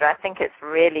there, Sandra. I think it's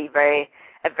really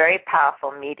a very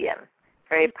powerful medium,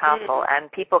 very powerful,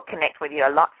 and people connect with you a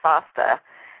lot faster.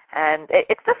 And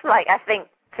it's just like, I think,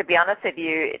 to be honest with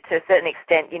you, to a certain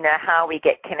extent, how we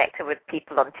get connected with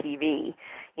people on TV,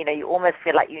 you almost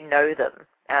feel like you know them.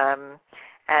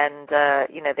 and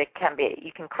you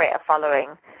can create a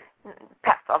following.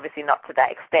 Perhaps obviously not to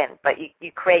that extent, but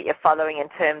you create your following in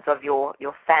terms of your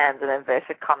fans in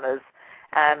inverted commas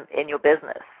in your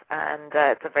business, and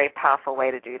it's a very powerful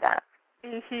way to do that.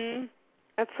 Mhm.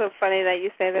 That's so funny that you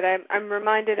say that. I'm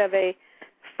reminded of a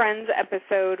Friends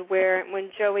episode where when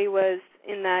Joey was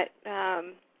in that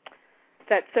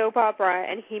soap opera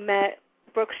and he met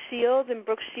Brooke Shields, and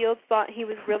Brooke Shields thought he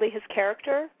was really his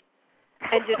character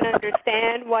and didn't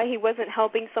understand why he wasn't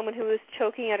helping someone who was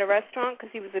choking at a restaurant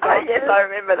because he was a doctor. Oh, yes, I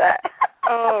remember that.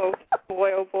 Oh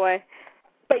boy.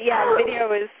 But yeah,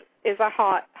 video is a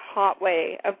hot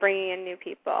way of bringing in new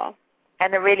people.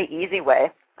 And a really easy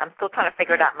way. I'm still trying to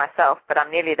figure it out myself, but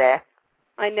I'm nearly there.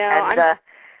 I know. And,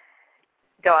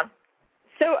 go on.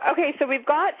 So we've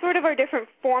got sort of our different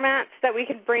formats that we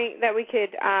could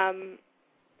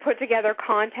put together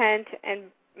content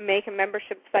and make a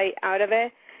membership site out of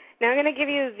it. Now I'm going to give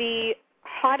you the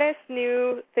hottest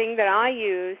new thing that I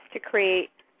use to create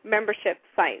membership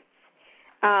sites.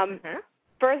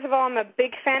 First of all, I'm a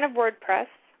big fan of WordPress.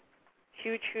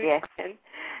 Huge yes. fan.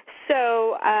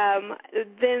 So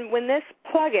then when this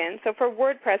plugin, so for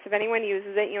WordPress, if anyone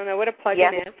uses it, you'll know what a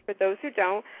plugin is. For those who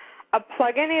don't, a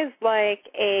plugin is like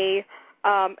a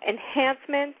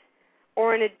enhancement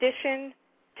or an addition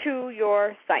to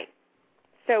your site.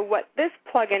 So what this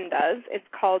plugin does, it's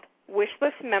called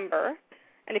Wishlist Member,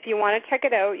 and if you want to check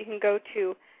it out, you can go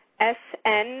to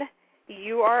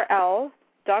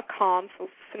snurl.com, so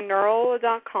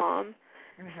snurl.com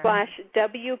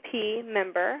 /WP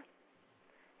member,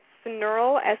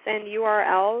 snurl,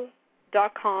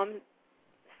 snurl.com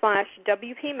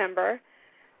 /WP member.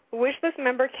 Wishlist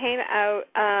Member came out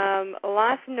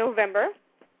last November.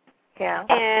 Yeah.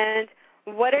 And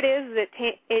what it is, it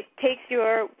takes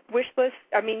your your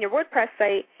WordPress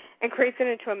site and creates it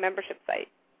into a membership site.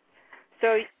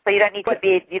 So you don't need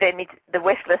the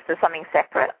wish list is something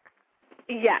separate?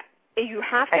 Yeah. You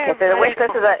have to. Okay, so the wish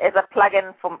list is a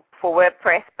plugin for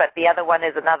WordPress, but the other one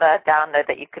is another download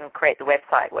that you can create the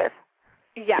website with.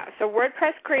 Yeah, so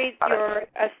WordPress creates a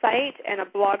site and a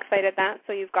blog site at that,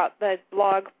 so you've got the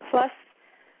blog plus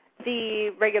the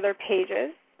regular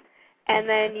pages, and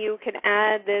then you can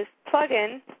add this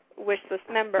plugin, Wishlist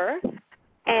Member,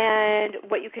 and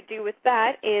what you could do with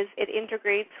that is it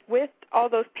integrates with all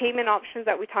those payment options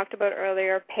that we talked about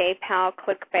earlier, PayPal,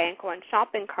 ClickBank, or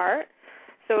shopping cart.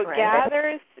 So it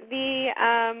gathers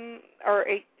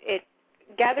it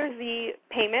gathers the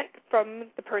payment from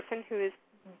the person who is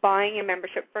buying a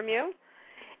membership from you.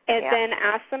 It then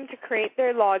asks them to create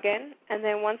their login, and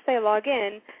then once they log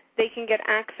in, they can get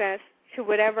access to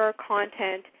whatever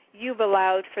content you've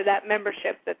allowed for that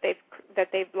membership that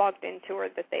they've logged into or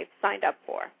that they've signed up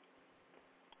for.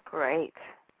 Great.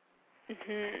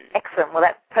 Excellent. Well,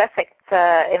 that's perfect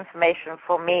information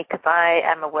for me because I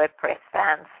am a WordPress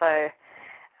fan, so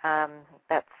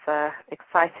that's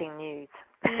exciting news.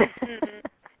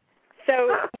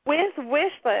 So with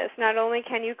Wishlist, not only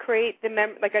can you create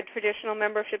like a traditional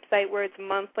membership site where it's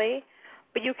monthly,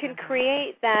 but you can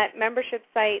create that membership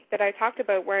site that I talked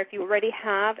about where if you already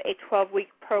have a 12-week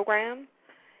program,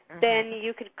 then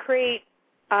you could create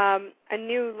a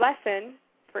new lesson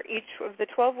for each of the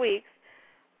 12 weeks.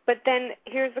 But then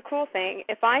here's the cool thing.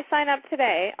 If I sign up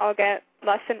today, I'll get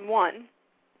lesson 1.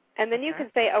 And then you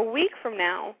can say a week from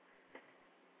now,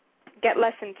 get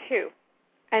lesson 2.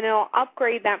 And it'll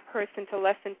upgrade that person to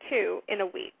lesson 2 in a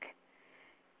week.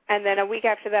 And then a week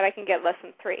after that, I can get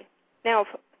lesson 3. Now,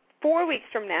 4 weeks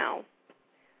from now,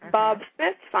 Bob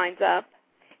Smith signs up,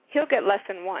 he'll get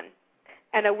lesson 1.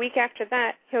 And a week after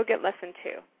that, he'll get lesson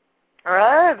 2.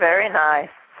 Oh, very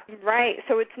nice. Right.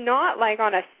 So it's not like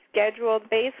on a scheduled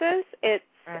basis. It's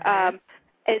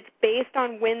based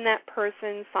on when that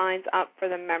person signs up for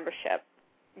the membership.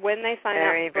 When they sign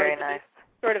up for this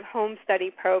sort of home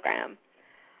study program.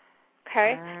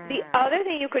 Okay. The other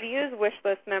thing you could use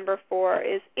Wishlist Member for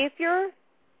is if you're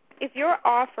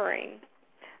offering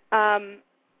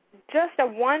just a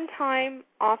one-time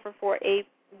offer for a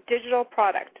digital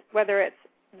product, whether it's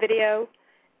video,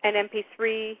 an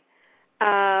MP3,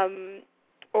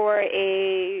 or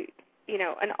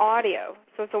an audio.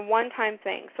 So it's a one-time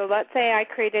thing. So let's say I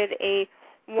created a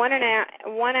 1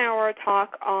 hour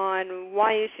talk on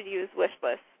why you should use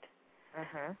Wishlist,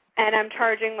 and I'm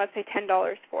charging, let's say,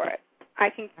 $10 for it. I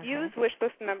can use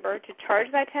Wishlist Member to charge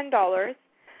that $10,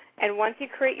 and once it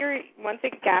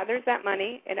gathers that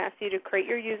money, it asks you to create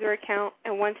your user account,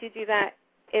 and once you do that,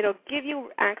 it'll give you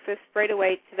access right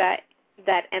away to that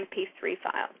MP3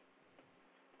 file.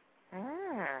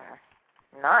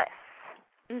 Nice.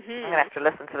 I'm going to have to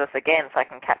listen to this again so I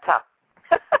can catch up.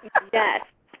 Yes.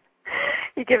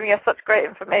 You're giving us such great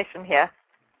information here.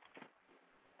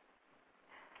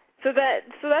 So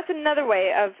that's another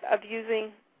way of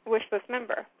using Wishlist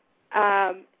Member.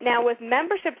 Now with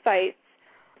membership sites,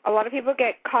 a lot of people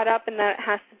get caught up in that it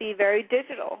has to be very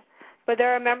digital, but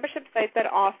there are membership sites that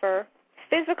offer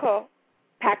physical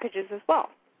packages as well.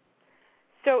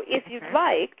 So if you'd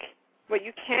like, what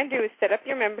you can do is set up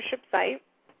your membership site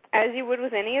as you would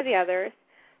with any of the others,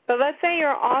 but let's say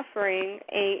you're offering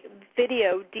a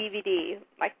video DVD,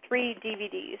 like 3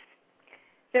 DVDs.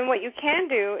 Then what you can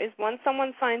do is once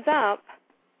someone signs up,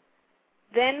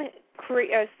 then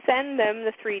send them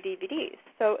the 3 DVDs.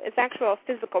 So it's actually a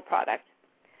physical product.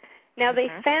 Now they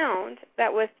found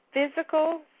that with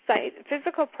physical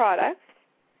products,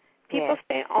 people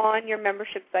stay on your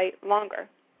membership site longer.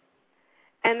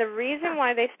 And the reason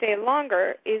why they stay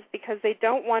longer is because they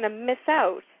don't want to miss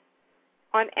out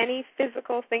on any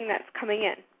physical thing that's coming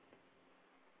in.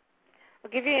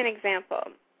 I'll give you an example.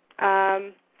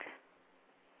 I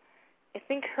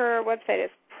think her website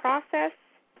is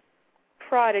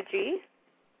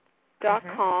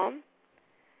processprodigy.com.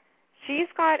 She's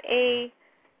got a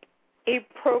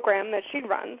program that she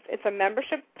runs. It's a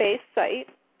membership-based site.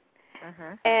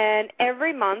 And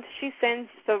every month she sends,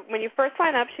 so when you first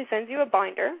sign up, she sends you a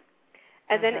binder.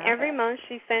 And then every month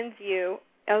she sends you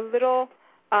a little,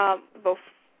 about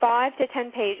 5 to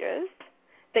 10 pages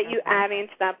that you add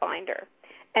into that binder.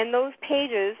 And those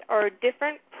pages are a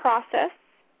different process,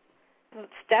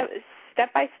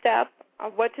 step by step,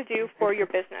 of what to do for your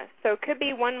business. So it could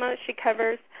be one month she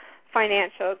covers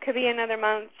financial. It could be another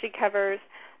month she covers,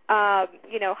 how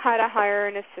to hire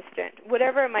an assistant.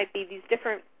 Whatever it might be, these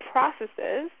different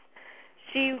processes,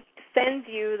 she sends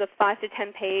you the 5 to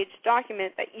 10 page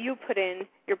document that you put in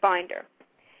your binder.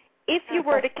 If you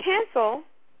were to cancel,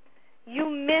 you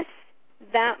miss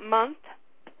that month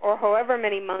or however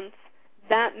many months,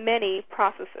 that many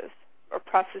processes or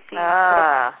processes,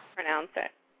 however you pronounce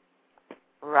it.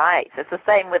 Right. So it's the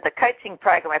same with the coaching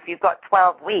program. If you've got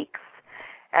 12 weeks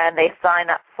and they sign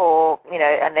up for,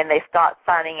 and then they start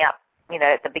signing up,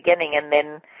 at the beginning and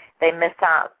then they miss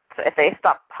out. So if they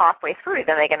stop halfway through,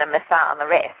 then they're going to miss out on the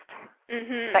rest.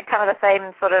 Is that kind of the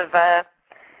same sort of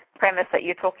premise that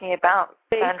you're talking about,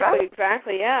 Sandra?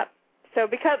 Exactly, yeah. So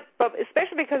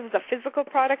especially because it's a physical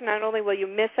product, not only will you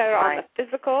miss out on the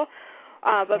physical,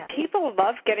 but people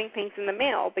love getting things in the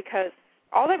mail because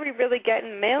all that we really get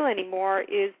in mail anymore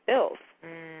is bills.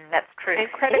 That's true.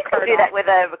 And credit card. You could do that with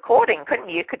a recording, couldn't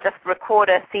you? You could just record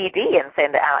a CD and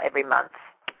send it out every month.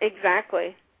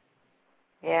 Exactly.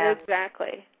 Yeah.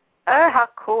 Exactly. Oh, how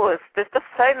cool. There's just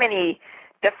so many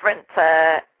different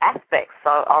aspects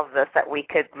of this that we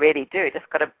could really do. Just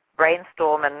got to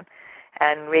brainstorm and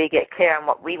really get clear on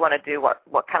what we want to do,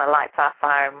 what kind of lights our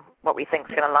fire, and what we think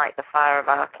is going to light the fire of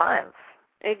our clients.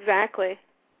 Exactly.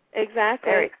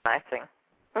 Very exciting.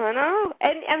 I know.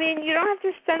 And, you don't have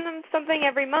to send them something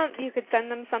every month. You could send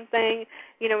them something,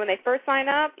 when they first sign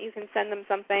up. You can send them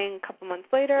something a couple months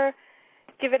later.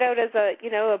 Give it out as a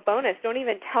bonus. Don't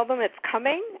even tell them it's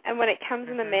coming. And when it comes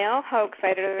in the mail, how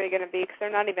excited are they going to be? Because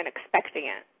they're not even expecting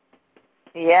it.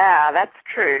 Yeah, that's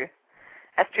true.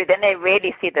 That's true. Then they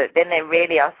really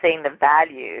are seeing the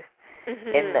value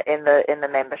in the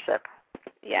membership.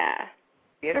 Yeah.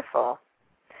 Beautiful.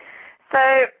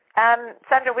 So,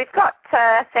 Sandra, we've got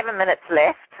 7 minutes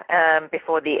left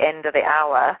before the end of the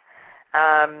hour,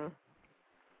 and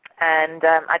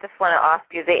I just want to ask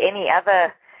you: is there any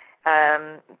other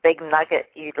big nugget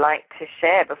you'd like to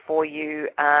share before you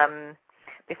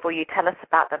tell us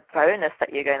about the bonus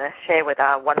that you're going to share with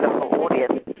our wonderful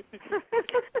audience?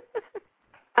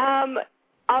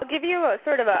 I'll give you a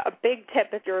big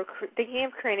tip if you're thinking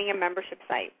of creating a membership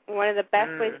site. One of the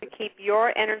best ways to keep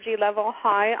your energy level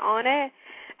high on it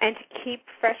and to keep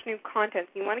fresh new content.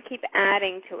 You want to keep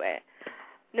adding to it.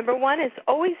 Number one is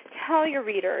always tell your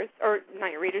readers, or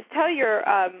not your readers, tell your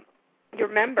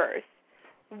members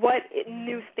what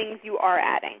new things you are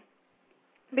adding.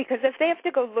 Because if they have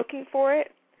to go looking for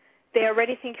it, they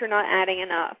already think you're not adding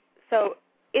enough. So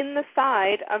in the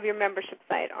side of your membership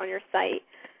site, on your site,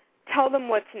 tell them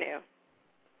what's new.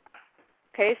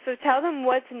 Okay, so tell them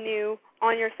what's new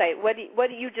on your site. What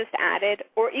you just added,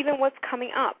 or even what's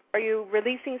coming up. Are you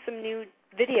releasing some new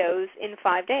videos in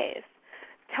 5 days?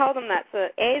 Tell them that so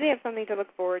that A, they have something to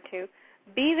look forward to,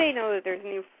 B, they know that there's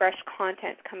new fresh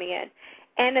content coming in,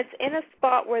 and it's in a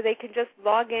spot where they can just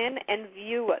log in and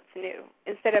view what's new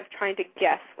instead of trying to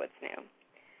guess what's new.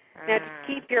 Now, to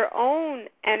keep your own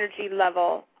energy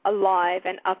level alive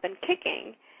and up and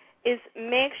kicking is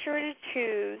make sure to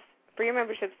choose, for your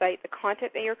membership site, the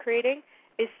content that you're creating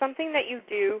is something that you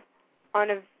do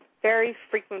on a very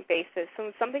frequent basis,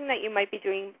 so something that you might be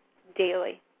doing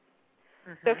daily.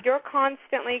 So if you're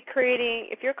constantly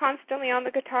on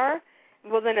the guitar,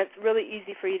 well, then it's really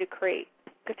easy for you to create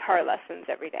guitar lessons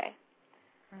every day.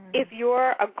 If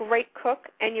you're a great cook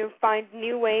and you find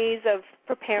new ways of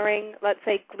preparing, let's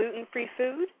say, gluten-free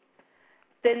food,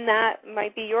 then that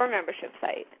might be your membership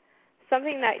site.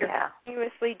 Something that you're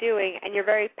continuously doing and you're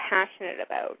very passionate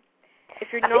about. If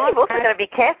you're not, you've also got to be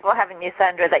careful, haven't you,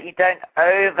 Sandra, that you don't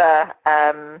over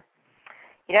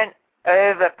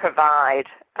provide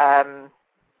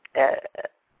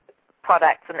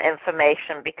products and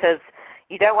information, because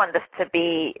you don't want this to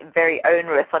be very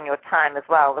onerous on your time as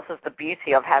well. This is the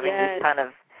beauty of having these kind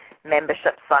of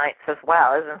membership sites as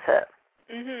well, isn't it?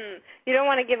 You don't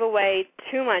want to give away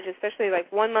too much, especially like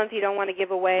 1 month you don't want to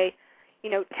give away,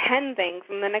 10 things,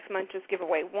 and the next month just give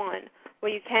away 1.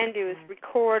 What you can do is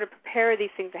record or prepare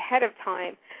these things ahead of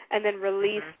time and then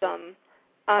release them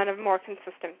on a more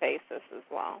consistent basis as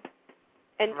well.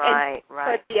 And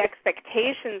put the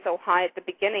expectation so high at the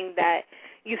beginning that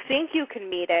you think you can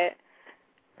meet it.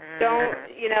 Don't,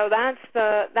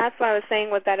 that's what I was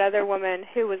saying with that other woman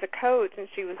who was a coach, and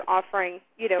she was offering,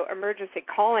 emergency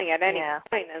calling at any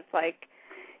point. And it's like,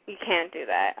 you can't do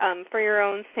that. For your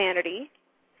own sanity.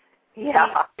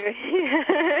 Yeah.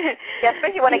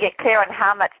 Especially you want to get clear on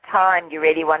how much time you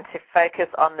really want to focus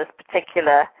on this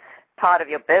particular part of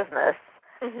your business.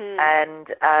 And,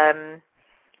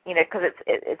 because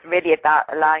it's really about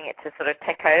allowing it to sort of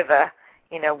take over,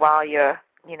 while you're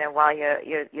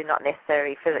not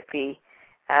necessarily physically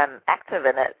active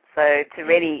in it. So to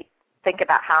really think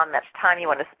about how much time you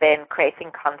want to spend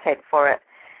creating content for it,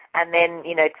 and then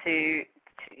to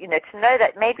know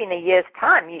that maybe in a year's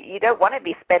time you don't want to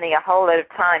be spending a whole lot of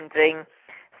time doing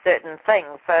certain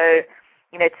things. So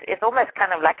it's almost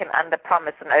kind of like an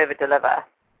under-promise and over-deliver.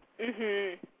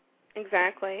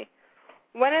 Exactly.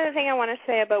 One other thing I want to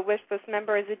say about Wishlist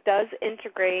Member is it does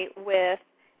integrate with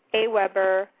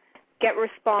Aweber,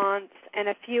 GetResponse, and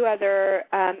a few other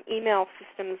email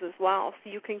systems as well. So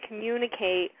you can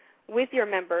communicate with your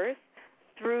members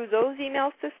through those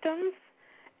email systems,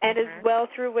 and as well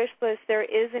through Wishlist, there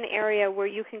is an area where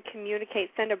you can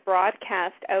communicate, send a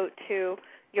broadcast out to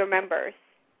your members.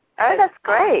 Oh, that's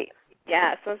great.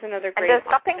 Yeah, so it's another great And does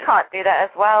Shopping Cart do that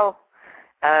as well,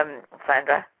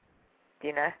 Sandra? Do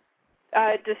you know?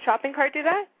 Does Shopping Cart do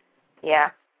that?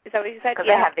 Yeah. Is that what you said? Because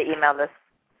they have the email list.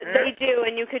 They do,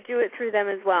 and you could do it through them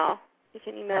as well. You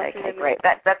can email through them. Okay, great.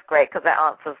 That's great, because that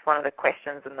answers one of the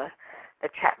questions in the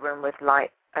chat room with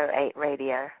Light 08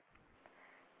 Radio.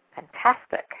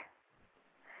 Fantastic.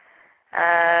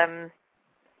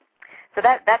 So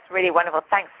that's really wonderful.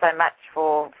 Thanks so much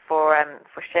for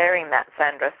sharing that,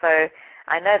 Sandra. So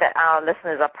I know that our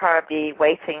listeners are probably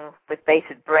waiting with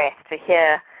bated breath to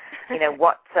hear,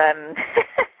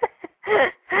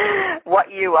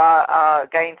 what you are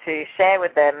going to share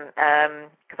with them,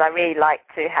 because I really like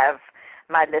to have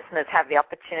my listeners have the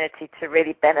opportunity to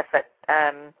really benefit,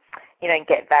 and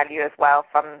get value as well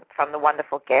from the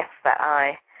wonderful guests that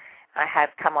I have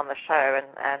come on the show,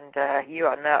 and you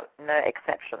are no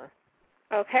exception.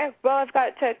 Okay. Well, I've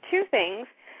got 2 things.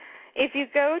 If you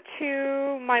go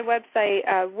to my website,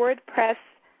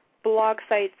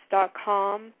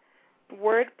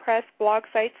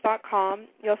 WordPressblogsites.com,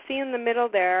 you'll see in the middle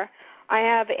there, I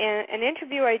have an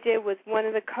interview I did with one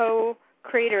of the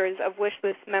co-creators of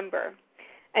Wishlist Member.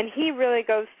 And he really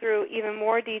goes through even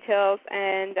more details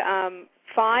and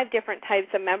 5 different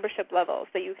types of membership levels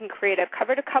that you can create. I've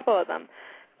covered a couple of them.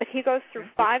 But he goes through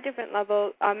 5 different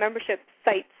level membership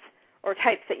sites or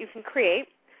types that you can create.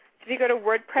 So if you go to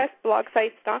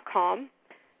WordPressblogsites.com,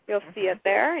 you'll see it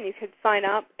there, and you can sign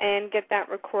up and get that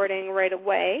recording right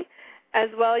away. As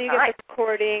well, you get the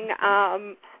recording,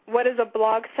 what is a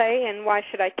blog say and why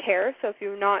should I care? So if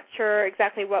you're not sure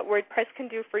exactly what WordPress can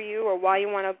do for you or why you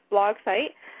want a blog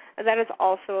site, that is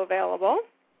also available.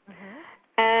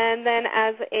 And then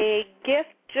as a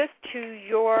gift just to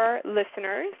your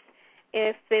listeners,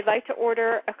 if they'd like to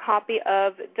order a copy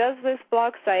of Does This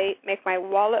Blog Site Make My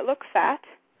Wallet Look Fat?,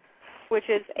 which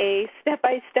is a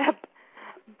step-by-step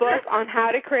book on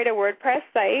how to create a WordPress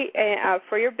site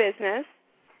for your business.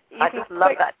 I just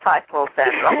love that title,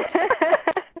 Sandra.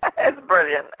 It's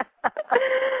brilliant.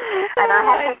 And I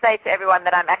have to say to everyone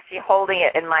that I'm actually holding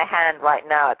it in my hand right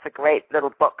now. It's a great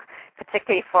little book,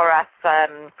 particularly for us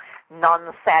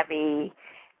non-savvy,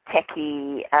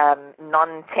 techie,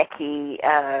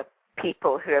 non-techie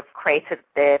people who have created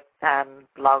their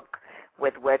blog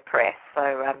with WordPress.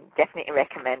 So definitely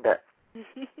recommend it.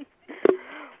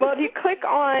 Well, if you click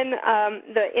on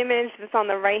the image that's on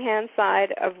the right-hand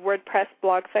side of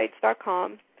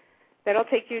WordPressblogsites.com, That'll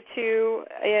take you to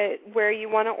where you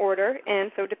want to order.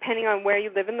 And so depending on where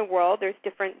you live in the world, there's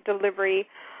different delivery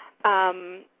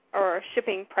or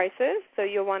shipping prices. So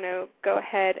you'll want to go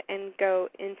ahead and go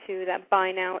into that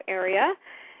Buy Now area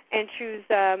and choose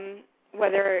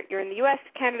whether you're in the U.S.,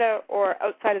 Canada, or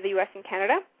outside of the U.S. and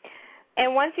Canada.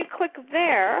 And once you click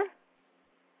there,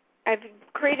 I've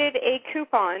created a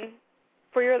coupon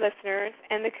for your listeners,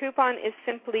 and the coupon is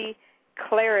simply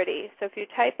Clarity. So if you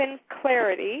type in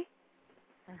Clarity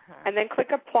and then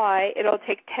click Apply, it'll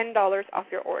take $10 off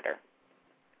your order.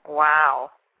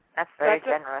 Wow. That's very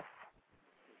generous.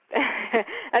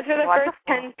 That's for the first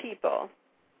 10 people.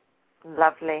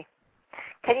 Lovely.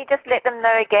 Can you just let them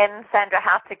know again, Sandra,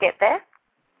 how to get there?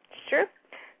 Sure.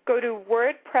 Go to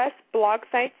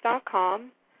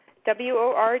wordpressblogsites.com,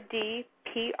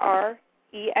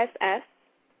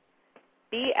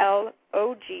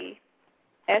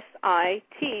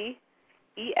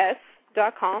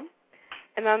 WORDPRESSBLOGSITES.com.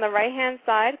 And on the right-hand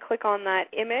side, click on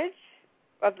that image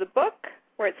of the book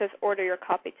where it says Order Your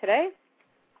Copy Today.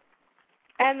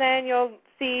 And then you'll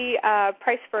see a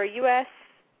price for a U.S.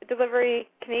 delivery,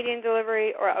 Canadian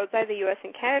delivery, or outside the U.S.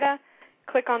 and Canada.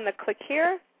 Click on the Click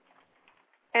Here,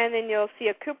 and then you'll see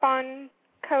a coupon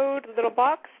code little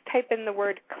box. Type in the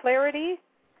word Clarity.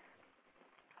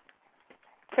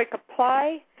 Click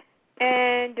Apply,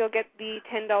 and you'll get the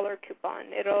 $10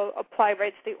 coupon. It'll apply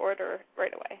right to the order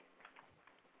right away.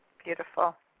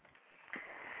 Beautiful.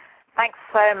 Thanks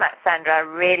so much, Sandra. I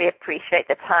really appreciate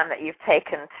the time that you've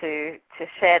taken to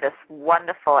share this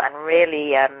wonderful and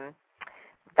really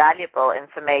valuable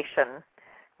information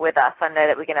with us. I know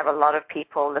that we're going to have a lot of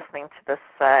people listening to this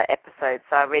episode,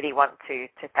 so I really want to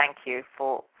thank you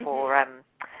for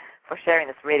sharing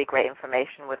this really great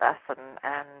information with us.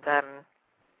 And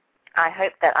I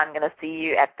hope that I'm going to see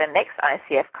you at the next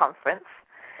ICF conference,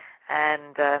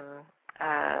 and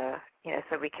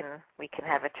so we can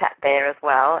have a chat there as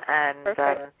well. And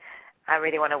I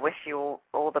really want to wish you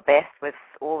all the best with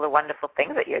all the wonderful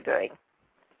things that you're doing.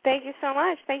 Thank you so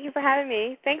much. Thank you for having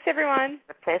me. Thanks, everyone.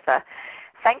 It's a pleasure.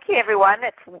 Thank you, everyone.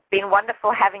 It's been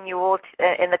wonderful having you all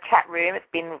in the chat room. It's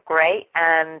been great.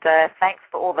 And thanks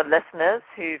for all the listeners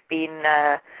who've been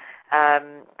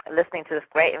listening to this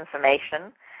great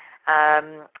information.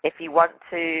 If you want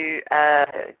to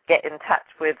get in touch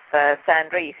with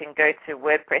Sandra, you can go to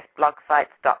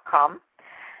wordpressblogsites.com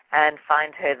and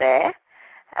find her there.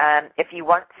 If you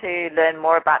want to learn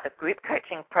more about the group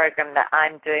coaching program that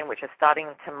I'm doing, which is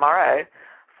starting tomorrow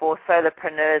for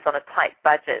solopreneurs on a tight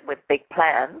budget with big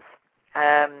plans,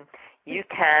 you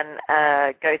can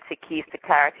go to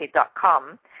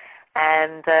keystoClarity.com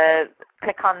and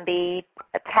click on the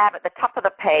tab at the top of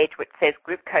the page which says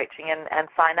group coaching and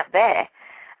sign up there.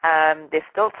 There's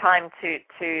still time to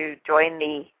join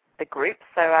the group,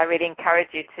 so I really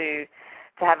encourage you to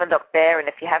have a look there. And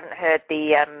if you haven't heard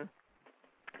the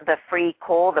free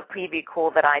call, the preview call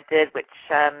that I did, which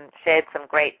shared some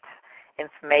great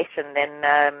information,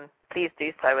 then please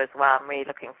do so as well. I'm really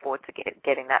looking forward to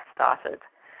getting that started.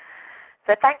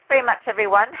 So thanks very much,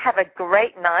 everyone. Have a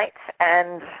great night,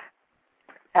 and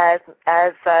as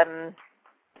the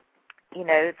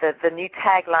new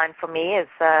tagline for me is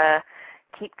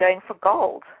keep going for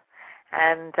gold.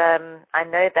 And I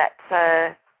know that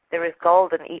there is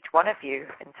gold in each one of you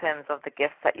in terms of the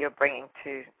gifts that you're bringing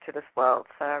to this world.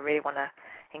 So I really want to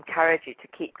encourage you to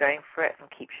keep going for it and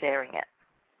keep sharing it.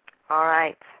 All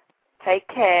right. Take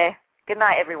care. Good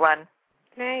night, everyone.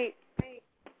 Good night.